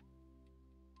render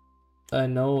I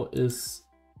know is...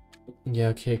 Yeah,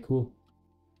 okay, cool.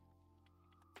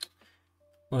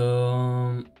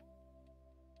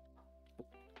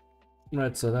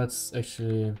 Right, so that's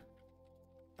actually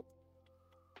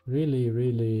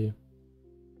really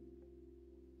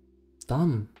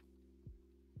dumb.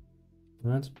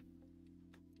 Right?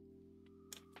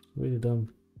 Really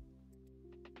dumb.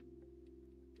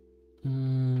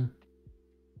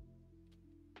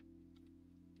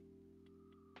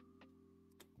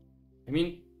 I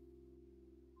mean,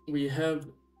 we have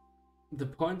the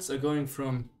points are going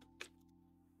from,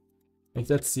 like,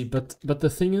 let's see, but the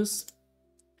thing is,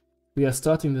 we are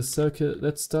starting the circle.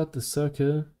 Let's start the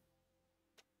circle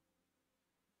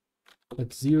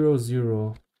at 0,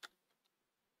 0.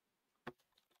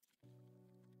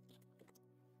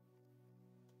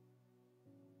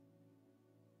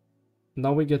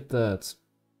 Now we get that,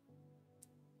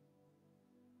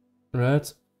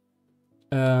 right?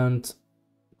 And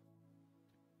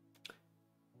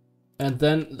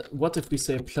then what if we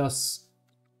say plus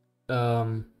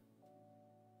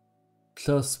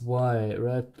y,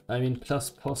 right? I mean plus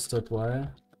pos.y.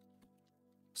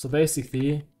 So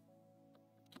basically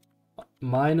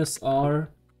 -r,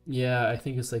 yeah, I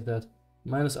think it's like that.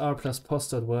 -r plus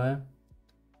pos.y,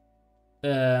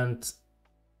 and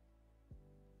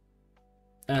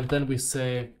then we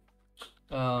say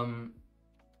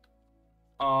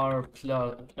r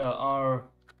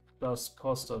plus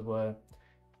pos.y.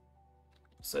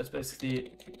 So it's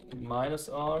basically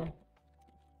 -r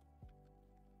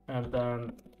and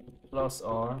then plus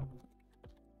r,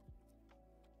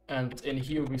 and in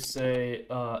here we say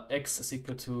x is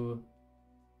equal to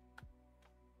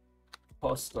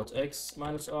cos.x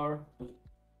minus r,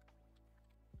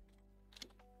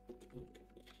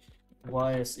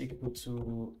 y is equal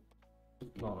to,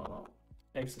 no,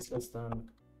 x is less than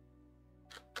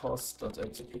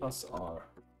cos.x plus r.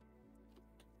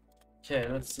 Okay,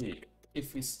 let's see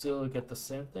if we still get the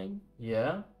same thing.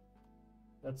 Yeah,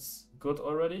 that's good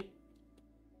already.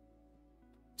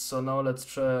 So now let's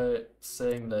try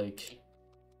saying like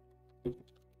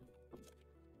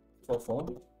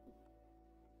 4.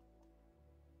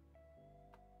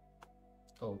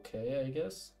 Okay, I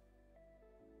guess.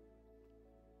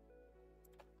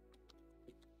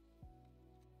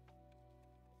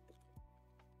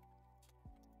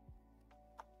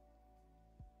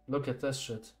 Look at this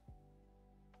shit.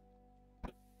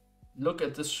 Look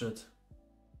at this shit.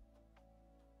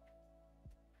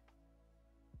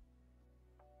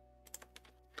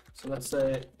 So let's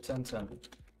say 10.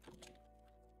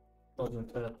 Not the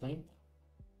entire thing.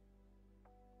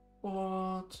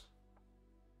 What?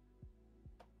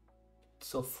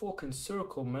 It's a fucking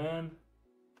circle, man.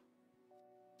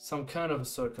 Some kind of a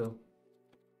circle.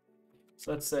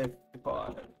 So let's say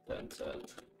 5, 10.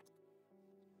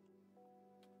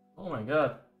 Oh my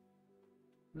god.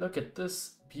 Look at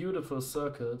this beautiful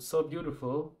circle. It's so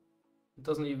beautiful. It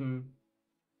isn't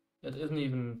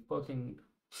even fucking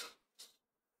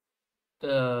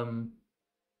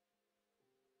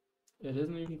it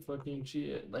isn't even fucking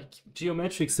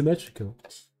geometric symmetrical.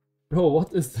 Bro,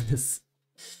 what is this?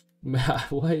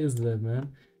 Why is that,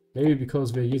 man? Maybe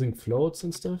because we're using floats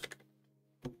and stuff?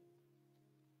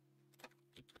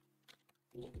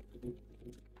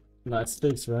 No, it's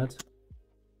fixed, right?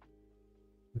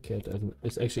 Okay,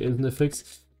 it actually isn't a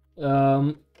fix.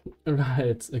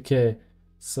 Right, okay.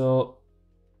 So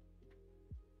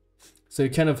you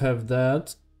kind of have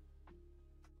that.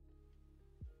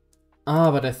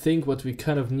 But I think what we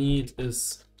kind of need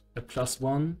is a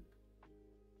 +1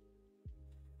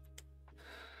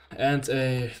 and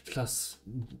a plus,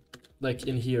 like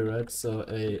in here, right? So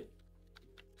a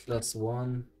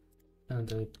 +1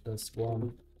 and a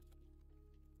 +1.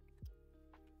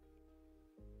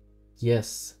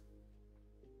 Yes.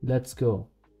 Let's go.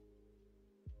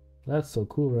 That's so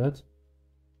cool, right?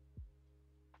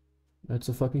 That's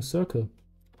a fucking circle.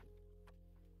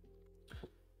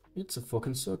 It's a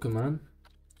fucking circle, man.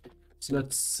 So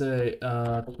let's say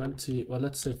 20, well,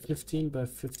 let's say 15 by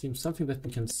 15, something that we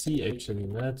can see actually,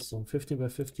 right? So 15 by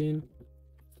 15,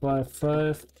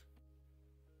 5.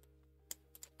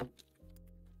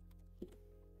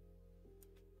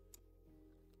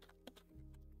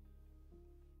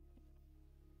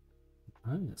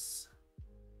 Nice.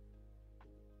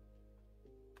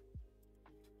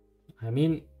 I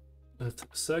mean, the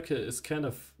circle is kind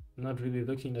of not really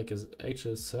looking like an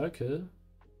actual circle,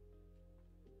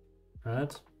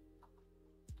 right?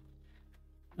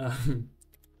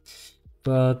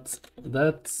 But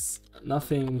that's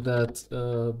nothing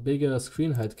that bigger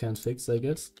screen height can't fix, I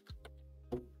guess.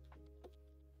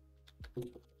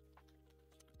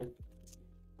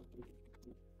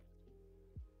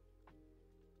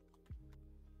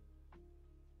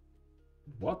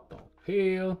 What the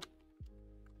hell?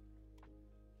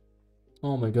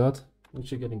 Oh my god,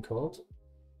 which you're getting caught.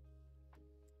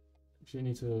 You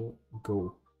need to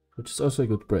go, which is also a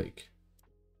good break.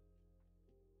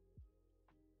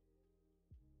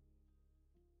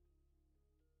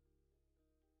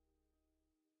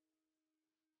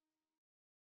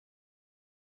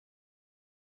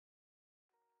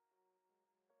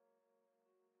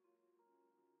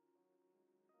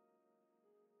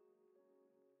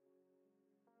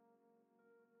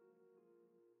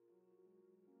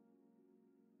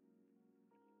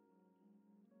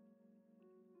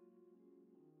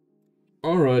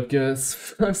 Alright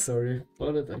guys, I'm sorry,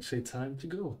 but it's actually time to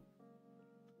go.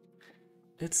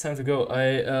 It's time to go.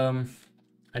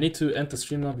 I need to end the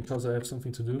stream now because I have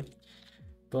something to do.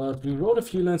 But we wrote a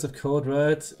few lines of code,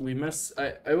 right?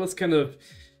 I was kind of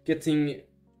getting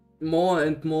more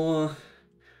and more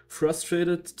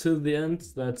frustrated till the end.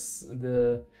 That's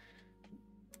the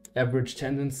average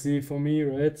tendency for me,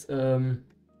 right?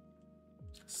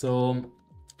 So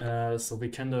we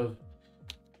kind of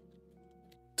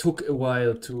took a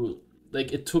while to,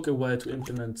 it took a while to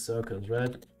implement circles,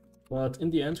 right? But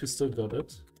in the end, we still got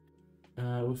it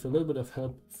with a little bit of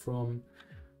help from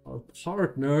our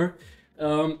partner.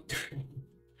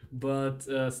 But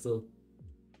still,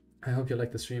 I hope you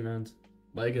like the stream and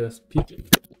bye, guys. Peace.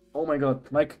 Oh my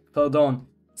god, Mike fell down.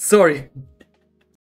 Sorry.